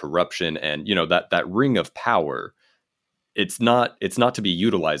and fight corruption, and, that ring of power, it's not to be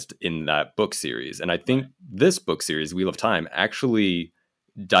utilized in that book series. And I think this book series, Wheel of Time, actually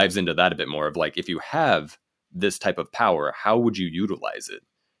dives into that a bit more of like, if you have this type of power, how would you utilize it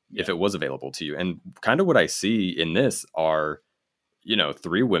if it was available to you? And kind of what I see in this are,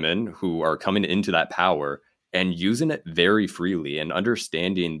 3 women who are coming into that power and using it very freely, and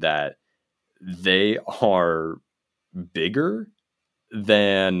understanding that they are bigger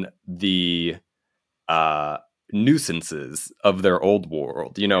than the nuisances of their old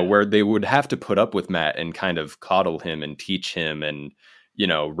world, where they would have to put up with Matt and kind of coddle him and teach him and,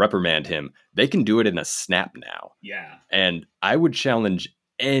 reprimand him. They can do it in a snap now. Yeah. And I would challenge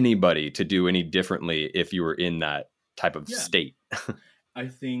anybody to do any differently if you were in that type of state. I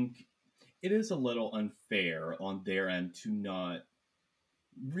think it is a little unfair on their end to not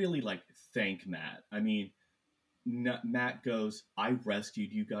really thank Matt. I mean, Matt goes, I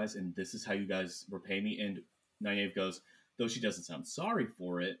rescued you guys and this is how you guys repay me. And Nynaeve goes, though she doesn't sound sorry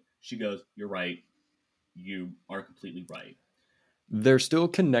for it, she goes, you're right. You are completely right. They're still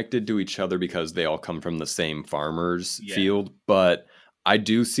connected to each other because they all come from the same farmer's field, but I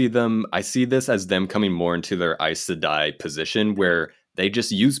do see them, I see this as them coming more into their Aes Sedai position where they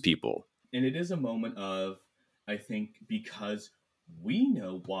just use people. And it is a moment of, I think, because we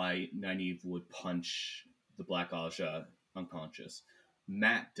know why Nynaeve would punch the Black Aja unconscious.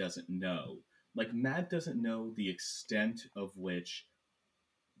 Matt doesn't know. Matt doesn't know the extent of which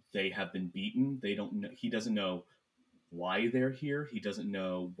they have been beaten. They don't know. He doesn't know why they're here. He doesn't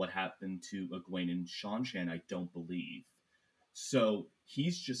know what happened to Egwene and Seanchan, I don't believe. So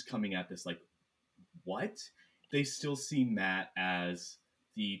he's just coming at this what? They still see Matt as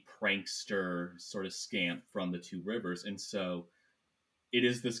the prankster sort of scamp from the Two Rivers. And so it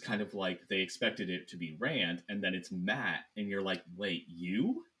is this kind of they expected it to be Rand, and then it's Matt, and you're like, wait,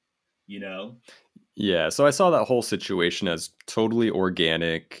 you? Yeah, so I saw that whole situation as totally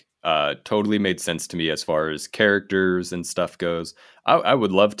organic, totally made sense to me as far as characters and stuff goes. I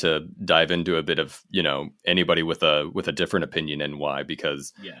would love to dive into a bit of, anybody with a different opinion and why,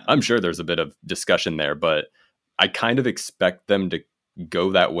 because I'm sure there's a bit of discussion there, but I kind of expect them to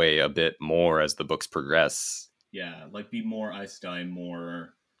go that way a bit more as the books progress. Yeah, be more Aes Sedai,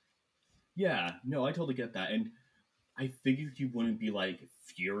 more... Yeah, no, I totally get that. And I figured you wouldn't be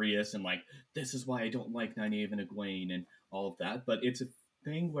furious and this is why I don't like Nynaeve and Egwene and all of that, but it's a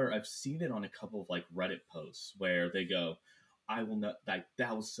thing where I've seen it on a couple of Reddit posts where they go, I will not, that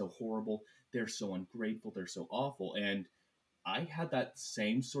was so horrible, they're so ungrateful, they're so awful. And I had that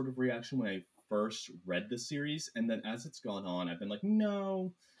same sort of reaction when I first read the series, and then as it's gone on, I've been like,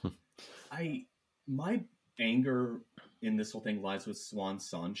 no. My anger in this whole thing lies with Siuan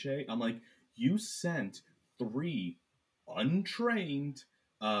Sanche. I'm like, you sent 3 untrained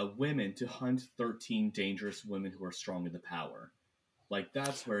women to hunt 13 dangerous women who are strong in the power.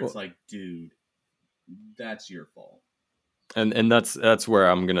 That's where it's dude, that's your fault. And that's where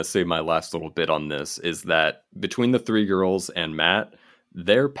I'm gonna say my last little bit on this is that between the 3 girls and Matt,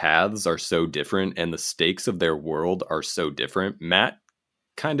 their paths are so different and the stakes of their world are so different. Matt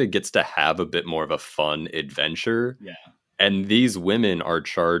kind of gets to have a bit more of a fun adventure. Yeah. And these women are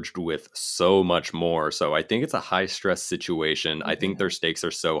charged with so much more. So I think it's a high stress situation. I think their stakes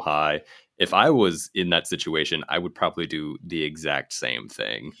are so high. If I was in that situation, I would probably do the exact same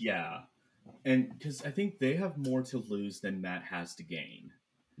thing. Yeah. And because I think they have more to lose than Matt has to gain.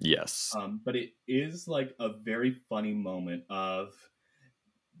 Yes. But it is a very funny moment of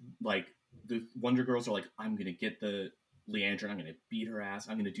the Wonder Girls are I'm going to get the Liandrin, I'm going to beat her ass,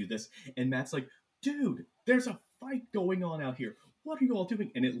 I'm going to do this. And Matt's like, dude, there's a fight going on out here. What are you all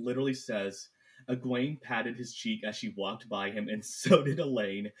doing? And it literally says, Egwene patted his cheek as she walked by him, and so did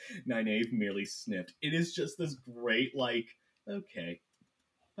Elaine. Nynaeve merely sniffed. It is just this great, okay,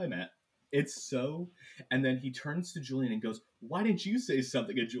 bye, Matt. It's so... And then he turns to Julian and goes, why didn't you say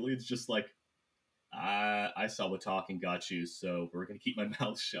something? And Julian's just I saw what talking got you, so we're going to keep my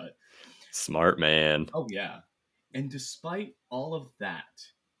mouth shut. Smart man. Oh, yeah. And despite all of that,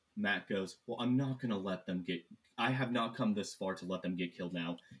 Matt goes, well, I'm not going to let them get... I have not come this far to let them get killed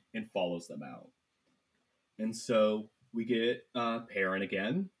now, and follows them out. And so we get Perrin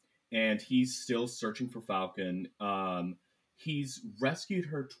again, and he's still searching for Falcon. He's rescued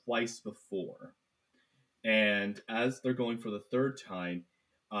her twice before. And as they're going for the 3rd time,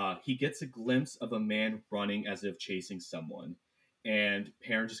 he gets a glimpse of a man running as if chasing someone. And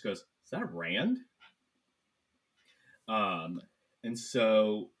Perrin just goes, is that Rand? And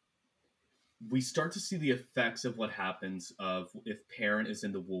so we start to see the effects of what happens of if Perrin is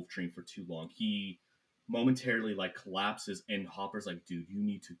in the wolf dream for too long. He momentarily collapses, and Hopper's like, dude, you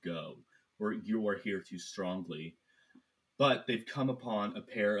need to go, or you are here too strongly. But they've come upon a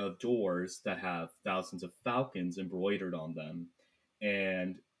pair of doors that have thousands of falcons embroidered on them,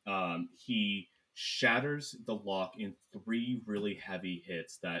 and he shatters the lock in 3 really heavy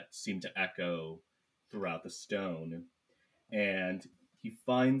hits that seem to echo throughout the stone. And he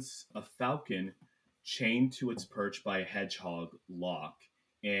finds a falcon chained to its perch by a hedgehog lock,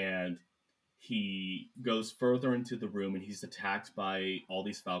 and he goes further into the room and he's attacked by all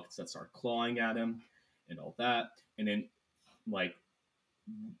these falcons that start clawing at him and all that. And then like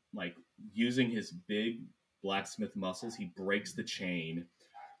like using his big blacksmith muscles, he breaks the chain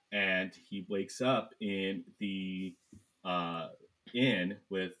and he wakes up in the uh, inn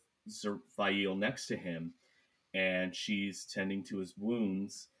with Fail next to him, and she's tending to his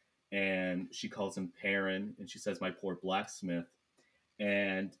wounds, and she calls him Perrin, and she says, "My poor blacksmith,"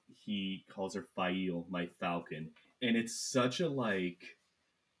 and he calls her Fail, my falcon, and it's such a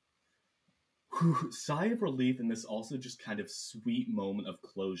sigh of relief, and this also just kind of sweet moment of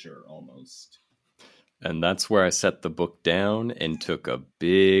closure, almost. And that's where I set the book down and took a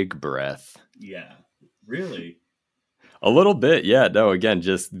big breath. Yeah, really. A little bit, yeah. No, again,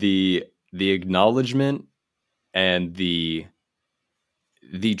 just the acknowledgement and the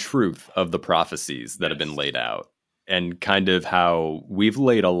truth of the prophecies that have been laid out, and kind of how we've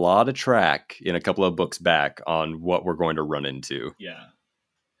laid a lot of track in a couple of books back on what we're going to run into. Yeah.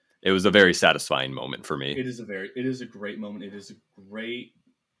 It was a very satisfying moment for me. It is a great moment. It is a great,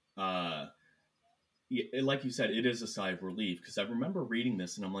 like you said, it is a sigh of relief, because I remember reading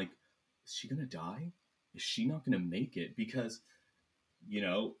this and I'm like, is she going to die? Is she not going to make it? Because,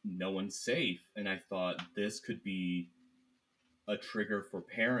 no one's safe. And I thought this could be a trigger for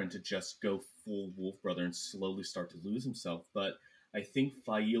Perrin to just go full Wolf Brother and slowly start to lose himself. But I think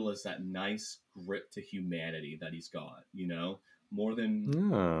Fail is that nice grip to humanity that he's got, more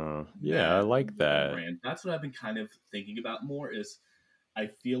than... Oh, yeah, I like that. Rand. That's what I've been kind of thinking about more, is I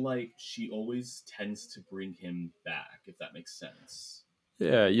feel like she always tends to bring him back, if that makes sense.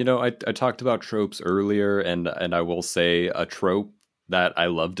 Yeah, I talked about tropes earlier, and I will say a trope that I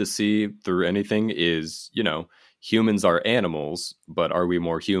love to see through anything is, humans are animals, but are we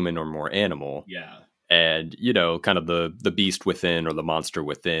more human or more animal? Yeah. And, kind of the beast within or the monster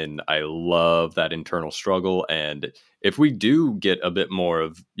within. I love that internal struggle. And if we do get a bit more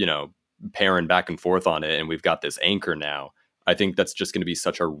of, Perrin back and forth on it, and we've got this anchor now, I think that's just going to be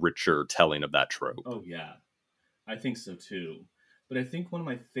such a richer telling of that trope. Oh, yeah. I think so, too. But I think one of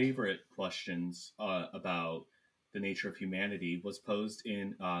my favorite questions about the nature of humanity was posed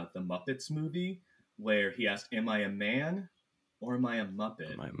in the Muppets movie, where he asked, am I a man or am I a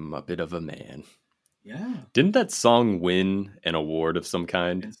Muppet? Am I a Muppet of a man? Yeah. Didn't that song win an award of some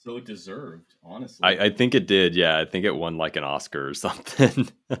kind? And so it deserved, honestly. I think it did, yeah. I think it won like an Oscar or something.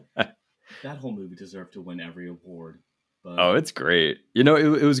 That whole movie deserved to win every award. But... Oh, it's great. It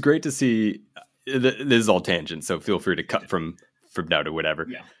was great to see. This is all tangent, so feel free to cut from now to whatever.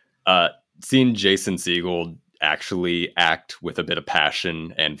 Yeah. Seeing Jason Segel actually act with a bit of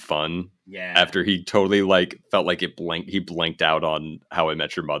passion and fun. Yeah. After he totally felt like he blanked out on How I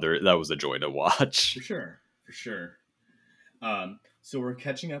Met Your Mother. That was a joy to watch. For sure. So we're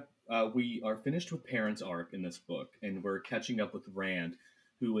catching up. We are finished with Perrin's arc in this book, and we're catching up with Rand,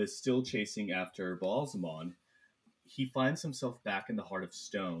 who is still chasing after Ba'alzamon. He finds himself back in the Heart of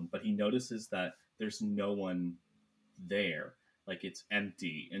Stone, but he notices that there's no one there. Like, it's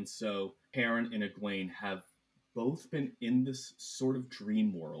empty. And so Perrin and Egwene have both been in this sort of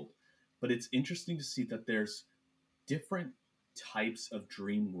dream world. But it's interesting to see that there's different types of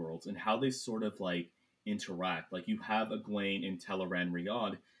dream worlds and how they sort of interact. Like, you have Egwene in Teleran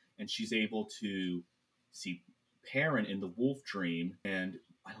Riyadh, and she's able to see Perrin in the wolf dream. And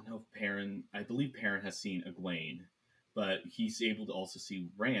I don't know if I believe Perrin has seen Egwene, but he's able to also see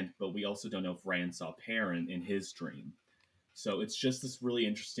Rand, but we also don't know if Rand saw Perrin in his dream. So it's just this really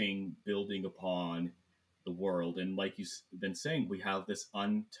interesting building upon the world. And like you've been saying, we have this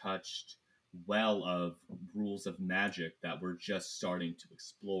untouched well of rules of magic that we're just starting to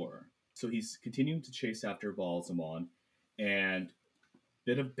explore. So he's continuing to chase after Ba'alzamon, and a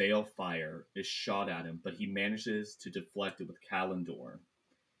bit of balefire is shot at him, but he manages to deflect it with Kalendor.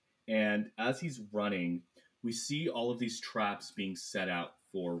 And as he's running, we see all of these traps being set out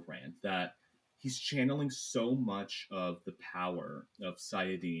for Rand, that he's channeling so much of the power of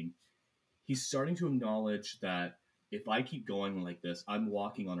Saiyadin. He's starting to acknowledge that if I keep going like this, I'm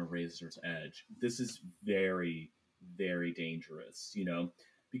walking on a razor's edge. This is very, very dangerous,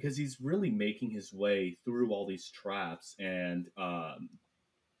 because he's really making his way through all these traps and kind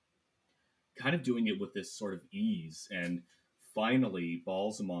of doing it with this sort of ease. And finally,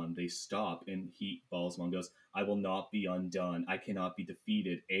 Ba'alzamon, they stop, and Ba'alzamon goes, I will not be undone. I cannot be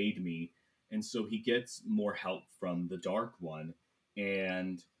defeated. Aid me. And so he gets more help from the Dark One,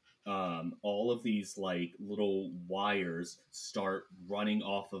 and all of these little wires start running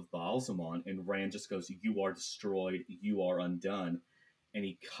off of Ba'alzamon, and Rand just goes, you are destroyed, you are undone. And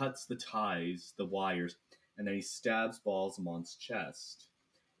he cuts the ties, the wires, and then he stabs Ba'alzamon's chest.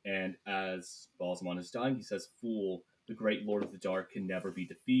 And as Balsamon is dying, he says, "Fool, the great Lord of the Dark can never be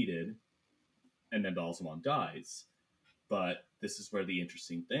defeated." And then Balsamon dies. But this is where the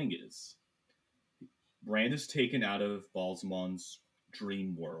interesting thing is. Rand is taken out of Balsamon's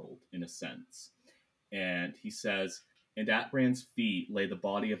dream world, in a sense. And he says, "And at Rand's feet lay the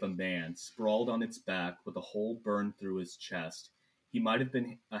body of a man, sprawled on its back with a hole burned through his chest. He might have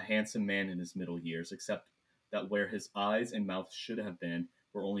been a handsome man in his middle years, except that where his eyes and mouth should have been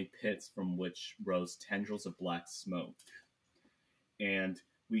were only pits from which rose tendrils of black smoke." And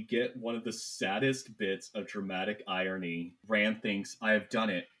we get one of the saddest bits of dramatic irony. Rand thinks, "I have done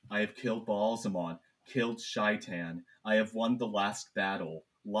it. I have killed Balsamon, killed Shaitan. I have won the last battle.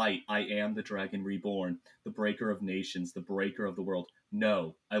 Light, I am the dragon reborn, the breaker of nations, the breaker of the world.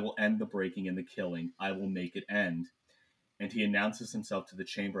 No, I will end the breaking and the killing. I will make it end." And he announces himself to the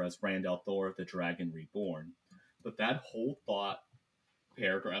chamber as Rand al'Thor, the dragon reborn. But that whole thought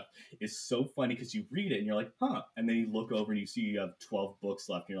paragraph is so funny because you read it and you're like, huh. And then you look over and you see you have 12 books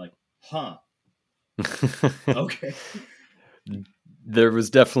left and you're like, huh. Okay. There was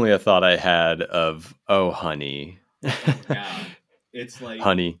definitely a thought I had of, oh, honey. Yeah. It's like,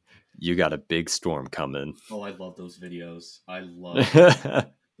 honey, you got a big storm coming. Oh, I love those videos. I love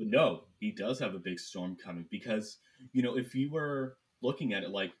But no, he does have a big storm coming because, if you were looking at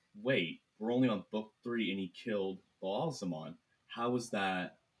it like, wait, we're only on book 3 and he killed Balsamon. How is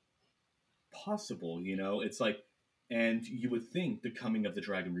that possible? It's like, and you would think the coming of the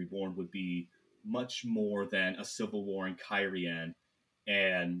Dragon Reborn would be much more than a civil war in Cairhien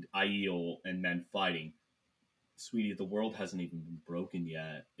and Aiel and men fighting. Sweetie, the world hasn't even been broken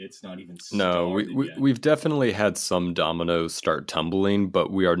yet. It's not even started yet. We've definitely had some dominoes start tumbling,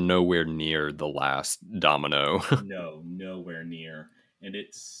 but we are nowhere near the last domino. No, nowhere near. And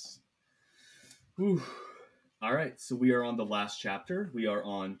it's... Whew. All right, so we are on the last chapter. We are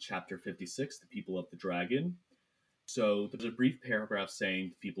on chapter 56, The People of the Dragon. So there's a brief paragraph saying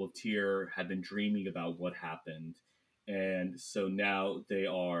the people of Tyr had been dreaming about what happened. And so now they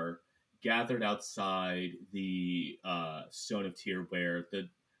are gathered outside the Stone of Tyr, where the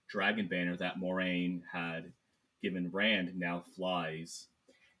dragon banner that Moiraine had given Rand now flies.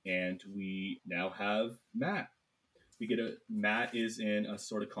 And we now have Mat. Mat is in a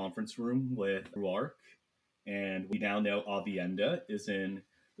sort of conference room with Rhuarc, and we now know Aviendha is in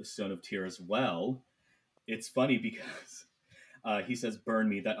the Stone of Tyr as well. It's funny because he says, "Burn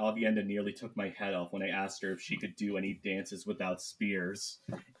me, that Aviendha nearly took my head off when I asked her if she could do any dances without spears."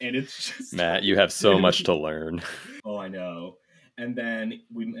 And it's just... Matt, you have so much to learn. Oh, I know. And then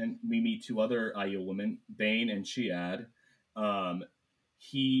we meet 2 other Aiel women, Bane and Chiad.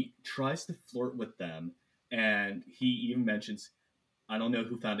 He tries to flirt with them, and he even mentions, I don't know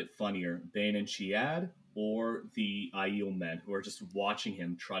who found it funnier, Bane and Chiad or the Aiel men who are just watching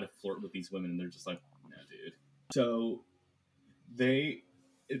him try to flirt with these women, and they're just like, no, dude. So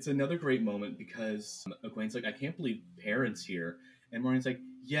it's another great moment because Egwene's like, "I can't believe Perrin's here." And Moiraine's like,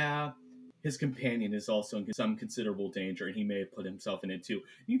 "Yeah, his companion is also in some considerable danger, and he may have put himself in it too."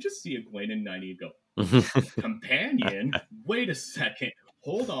 You just see Egwene and Nynaeve go, "Companion? Wait a second.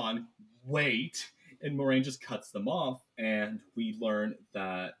 Hold on. Wait." And Moiraine just cuts them off, and we learn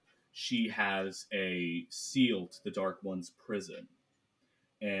that she has a seal to the Dark One's prison.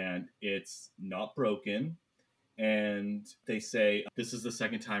 And it's not broken. And they say this is the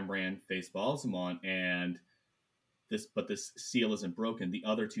second time Rand faced Balsamon, and this seal isn't broken. The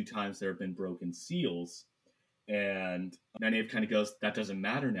other 2 times there have been broken seals. And Nynaeve kind of goes, "That doesn't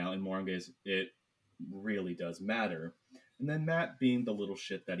matter now." And Moiraine goes, "It really does matter." And then Mat, being the little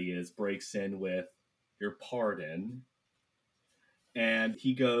shit that he is, breaks in with, "Your pardon." And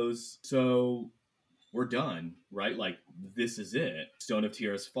he goes, "So we're done, right? Like, this is it. Stone of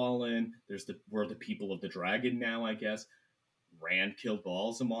Tyr has fallen. We're the people of the dragon now, I guess. Rand killed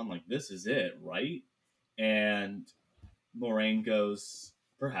Balsamon. Like, this is it, right?" And Moiraine goes,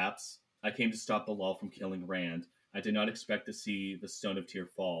 "Perhaps. I came to stop Be'lal from killing Rand. I did not expect to see the Stone of Tyr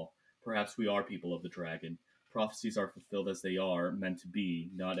fall. Perhaps we are people of the dragon. Prophecies are fulfilled as they are meant to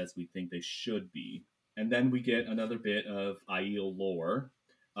be, not as we think they should be." And then we get another bit of Aiel lore.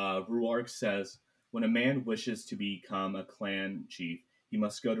 Rhuarc says, "When a man wishes to become a clan chief, he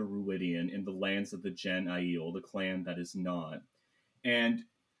must go to Rhuidean in the lands of the Gen Aiel, the clan that is not." And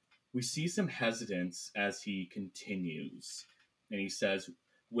we see some hesitance as he continues. And he says,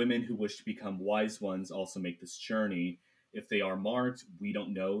 "Women who wish to become wise ones also make this journey. If they are marked, we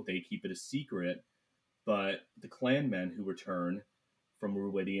don't know. They keep it a secret. But the clanmen who return from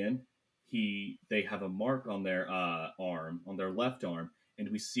Rhuidean, they have a mark on their arm, on their left arm. And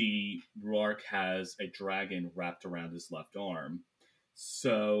we see Rhuarc has a dragon wrapped around his left arm.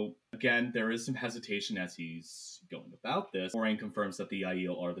 So, again, there is some hesitation as he's going about this. Moraine confirms that the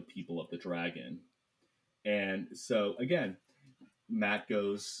Aiel are the people of the dragon. And so, again, Mat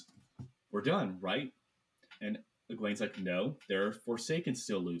goes, we're done, right? And Egwene's like, no, there are Forsaken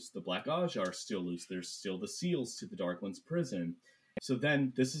still loose. The Black Aja are still loose. There's still the seals to the Dark One's prison. So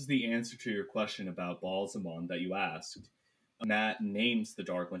then, this is the answer to your question about Balsamon that you asked. Mat names the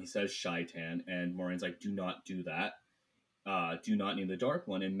Dark One. He says Shaitan, and Moraine's like, do not do that. Do not name the Dark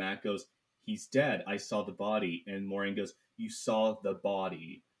One. And Mat goes, he's dead. I saw the body. And Moraine goes, you saw the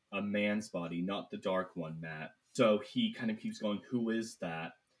body. A man's body, not the Dark One, Mat. So he kind of keeps going, who is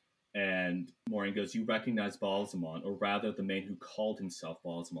that? And Moraine goes, you recognize Balsamon, or rather the man who called himself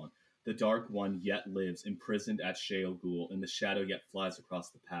Balsamon. The Dark One yet lives, imprisoned at Sheol-Gul, and the shadow yet flies across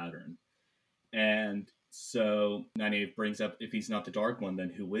the pattern. And so Nynaeve brings up, if he's not the Dark One,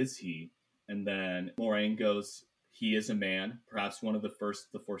 then who is he? And then Moraine goes, he is a man, perhaps one of the first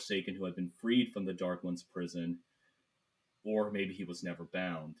of the Forsaken who had been freed from the Dark One's prison, or maybe he was never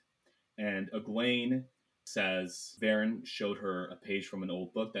bound. And Egwene says Varen showed her a page from an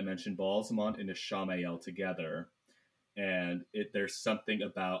old book that mentioned Balsamon and Ishamael together. And there's something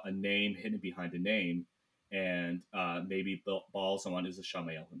about a name hidden behind a name, and maybe Balsamon is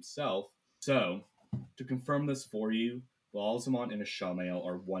Ishamael himself. So, to confirm this for you, Balsamon and Ishamael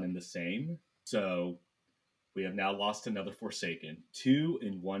are one and the same. So, we have now lost another Forsaken. 2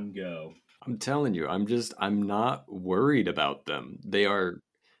 in one go. I'm telling you, I'm not worried about them. They are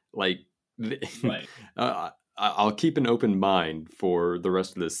like, right. I'll keep an open mind for the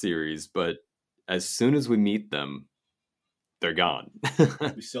rest of the series, but as soon as we meet them, they're gone.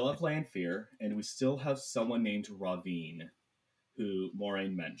 We still have Lanfear, and we still have someone named Ravine, who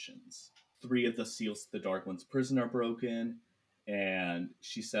Moraine mentions. 3 of the seals to the Dark One's prison are broken, and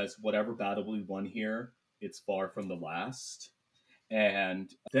she says, whatever battle we won here, it's far from the last.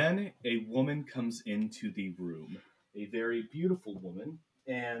 And then a woman comes into the room, a very beautiful woman,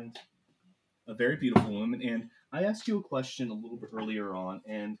 and I asked you a question a little bit earlier on,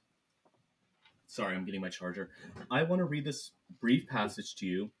 and sorry, I'm getting my charger. I want to read this brief passage to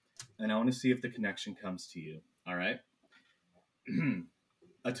you, and I want to see if the connection comes to you, all right?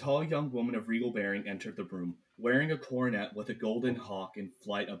 A tall young woman of regal bearing entered the room, wearing a coronet with a golden hawk in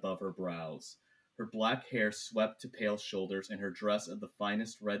flight above her brows. Her black hair swept to pale shoulders, and her dress of the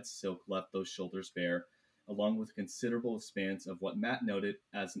finest red silk left those shoulders bare, along with a considerable expanse of what Mat noted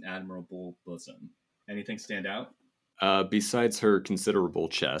as an admirable bosom. Anything stand out? Besides her considerable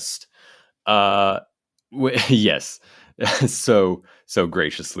chest. Yes. so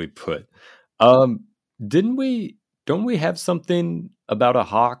graciously put. Don't we have something about a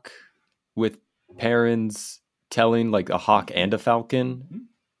hawk with Perrin's telling, like a hawk and a falcon?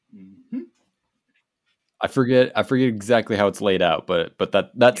 Mm-hmm. Mm-hmm. I forget exactly how it's laid out, but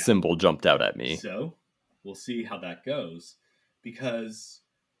that symbol jumped out at me. So we'll see how that goes, because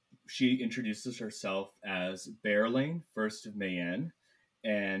she introduces herself as Berelain, First of Mayenne,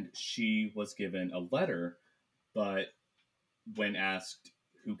 and she was given a letter, but when asked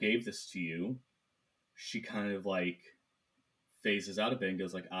who gave this to you, she kind of like phases out a bit and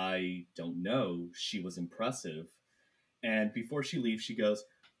goes like, I don't know. She was impressive. And before she leaves, she goes,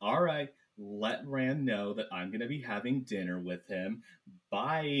 all right, let Rand know that I'm going to be having dinner with him.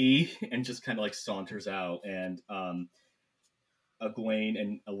 Bye. And just kind of like saunters out. And Egwene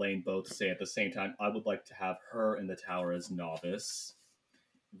and Elaine both say at the same time, I would like to have her in the tower as novice.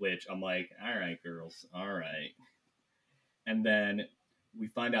 Which I'm like, all right, girls, all right. And then we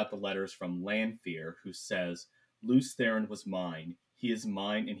find out the letters from Lanfear, who says, Luce Theron was mine. He is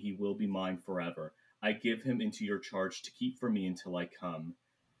mine, and he will be mine forever. I give him into your charge to keep for me until I come.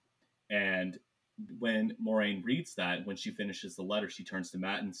 And when Moraine reads that, when she finishes the letter, she turns to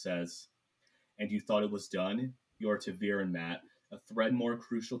Mat and says, and you thought it was done? You are to Viren, Mat, a thread more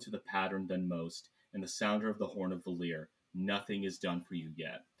crucial to the pattern than most, and the sounder of the horn of Valir. Nothing is done for you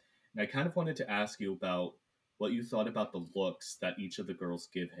yet. And I kind of wanted to ask you about what you thought about the looks that each of the girls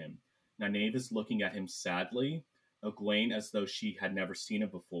give him. Nynaeve is looking at him sadly, Egwene as though she had never seen him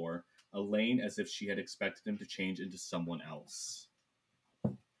before, Elaine as if she had expected him to change into someone else.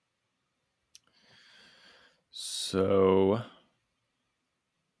 So,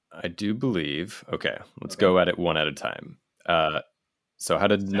 I do believe... Okay, let's go at it one at a time. So how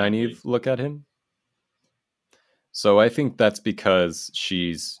did Nynaeve look at him? So I think that's because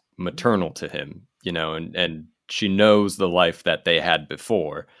she's maternal to him, you know, and she knows the life that they had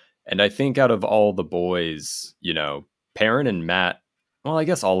before. And I think out of all the boys, you know, Perrin and Mat, well, I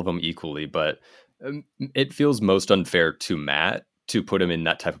guess all of them equally, but it feels most unfair to Mat to put him in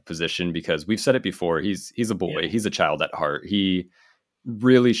that type of position because we've said it before. He's a boy. Yeah. He's a child at heart. He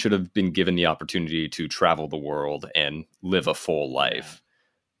really should have been given the opportunity to travel the world and live a full life.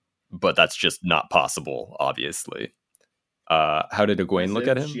 But that's just not possible, obviously. How did Egwene As look if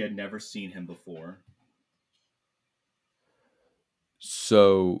at him? she had never seen him before.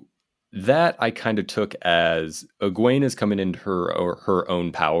 So that I kind of took as Egwene is coming into her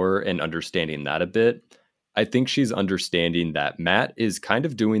own power and understanding that a bit. I think she's understanding that Mat is kind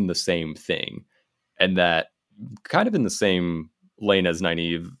of doing the same thing, and that kind of in the same lane as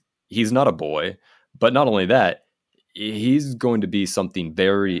Nynaeve, he's not a boy, but not only that, he's going to be something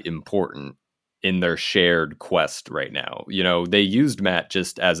very important in their shared quest right now. You know, they used Mat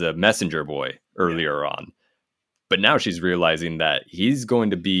just as a messenger boy earlier on, but now she's realizing that he's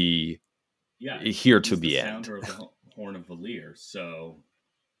going to be here to the end. Sounder of the Horn of Valir. So,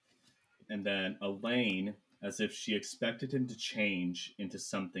 and then Elaine, as if she expected him to change into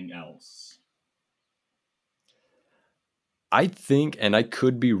something else. I think, and I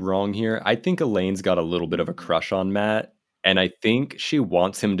could be wrong here, I think Elaine's got a little bit of a crush on Mat, and I think she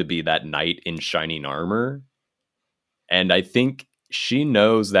wants him to be that knight in shining armor. And I think she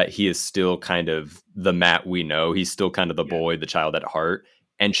knows that he is still kind of the Mat we know. He's still kind of the boy, the child at heart.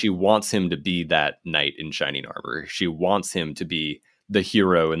 And she wants him to be that knight in shining armor. She wants him to be the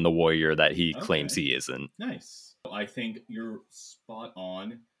hero and the warrior that he claims he isn't. Nice. I think you're spot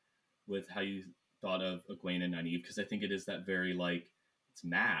on with how you thought of Egwene and Nynaeve, because I think it is that very, like, it's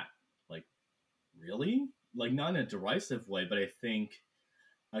Mat. Like, really? Like, not in a derisive way, but I think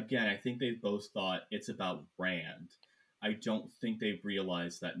they both thought it's about Rand. I don't think they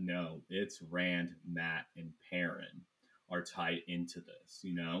realized that, no, it's Rand, Mat, and Perrin are tied into this,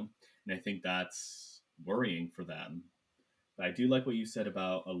 you know? And I think that's worrying for them. But I do like what you said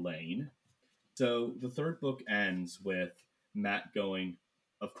about Elaine. So the third book ends with Mat going,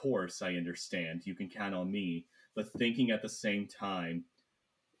 of course, I understand. You can count on me. But thinking at the same time,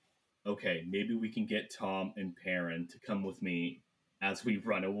 okay, maybe we can get Tom and Perrin to come with me as we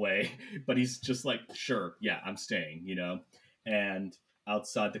run away. But he's just like, sure, yeah, I'm staying, you know? And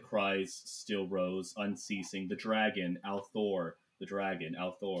outside the cries still rose, unceasing, the dragon, Althor, the dragon,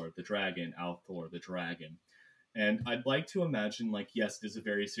 Althor, the dragon, Althor, the dragon. And I'd like to imagine, like, yes, this is a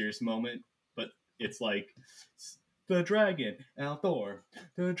very serious moment, but it's like, the dragon, Althor,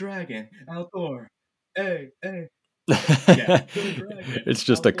 the dragon, Althor, hey, hey. Yeah, it's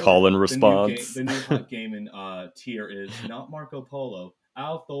just Althor. A call-in response. The new hot game in tier is not Marco Polo,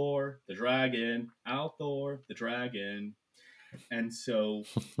 Althor, the dragon, Althor, the dragon. And so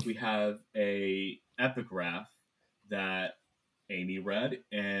we have a epigraph that Amy read,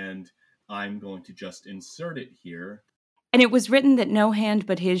 and I'm going to just insert it here. And it was written that no hand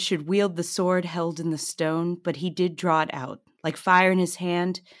but his should wield the sword held in the stone, but he did draw it out, like fire in his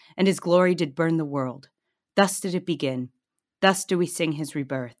hand, and his glory did burn the world. Thus did it begin. Thus do we sing his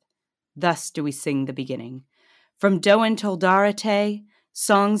rebirth. Thus do we sing the beginning. From Doan Toldarate,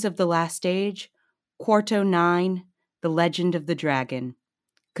 Songs of the Last Age, Quarto 9, The Legend of the Dragon.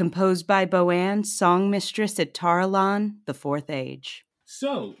 Composed by Boann, song mistress at Taralan, the Fourth Age.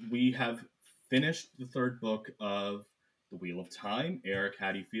 So, we have finished the third book of The Wheel of Time. Eric,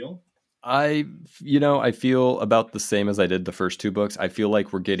 how do you feel? I feel about the same as I did the first two books. I feel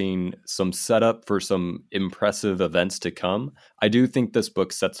like we're getting some setup for some impressive events to come. I do think this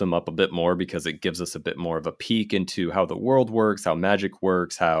book sets them up a bit more because it gives us a bit more of a peek into how the world works, how magic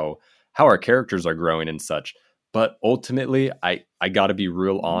works, how our characters are growing and such. But ultimately, I got to be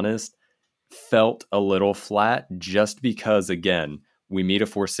real honest, felt a little flat just because, again, we meet a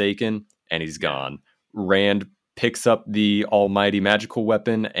Forsaken and he's gone. Rand picks up the almighty magical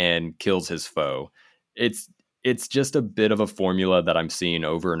weapon and kills his foe. It's just a bit of a formula that I'm seeing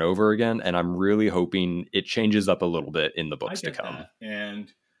over and over again, and I'm really hoping it changes up a little bit in the books to come. That. And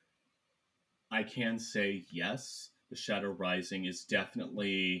I can say, yes, The Shadow Rising is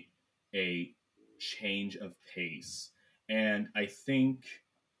definitely a change of pace. And I think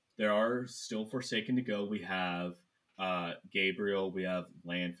there are still Forsaken to go. We have Gabriel, we have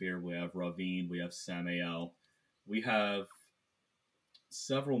Lanfear, we have Ravine, we have Samael. We have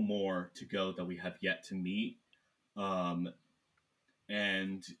several more to go that we have yet to meet. And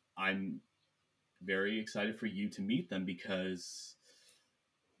I'm very excited for you to meet them because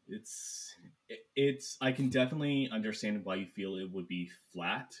it's I can definitely understand why you feel it would be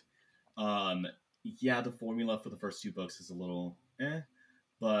flat. The formula for the first two books is a little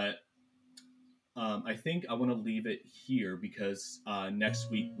but I think I want to leave it here because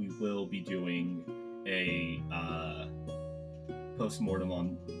next week we will be doing a post-mortem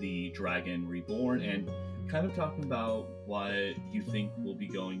on the Dragon Reborn and kind of talking about what you think we'll be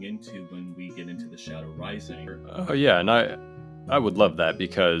going into when we get into the Shadow Rising. Oh yeah, and I would love that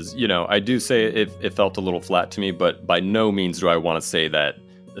because, I do say it felt a little flat to me, but by no means do I want to say that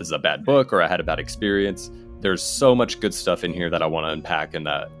this is a bad book or I had a bad experience. There's so much good stuff in here that I want to unpack in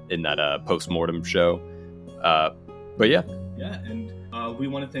that post-mortem show. But yeah. Yeah, and we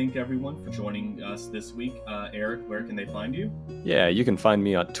want to thank everyone for joining us this week. Eric, where can they find you? Yeah, you can find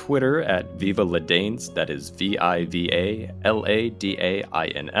me on Twitter at Viva Ladains. That is VIVALADAINS.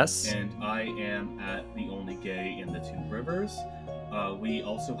 And I am at The Only Gay in the Two Rivers. We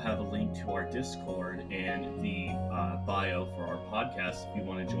also have a link to our Discord and the bio for our podcast if you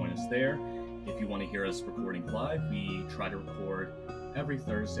want to join us there. If you want to hear us recording live, we try to record every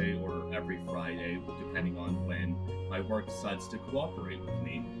Thursday or every Friday, depending on when my work decides to cooperate with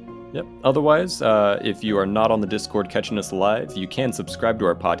me. Yep. Otherwise, if you are not on the Discord catching us live, you can subscribe to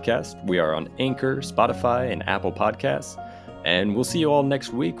our podcast. We are on Anchor, Spotify, and Apple Podcasts. And we'll see you all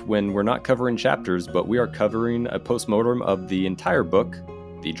next week when we're not covering chapters, but we are covering a postmortem of the entire book,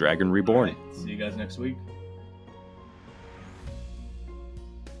 The Dragon Reborn. All right. See you guys next week.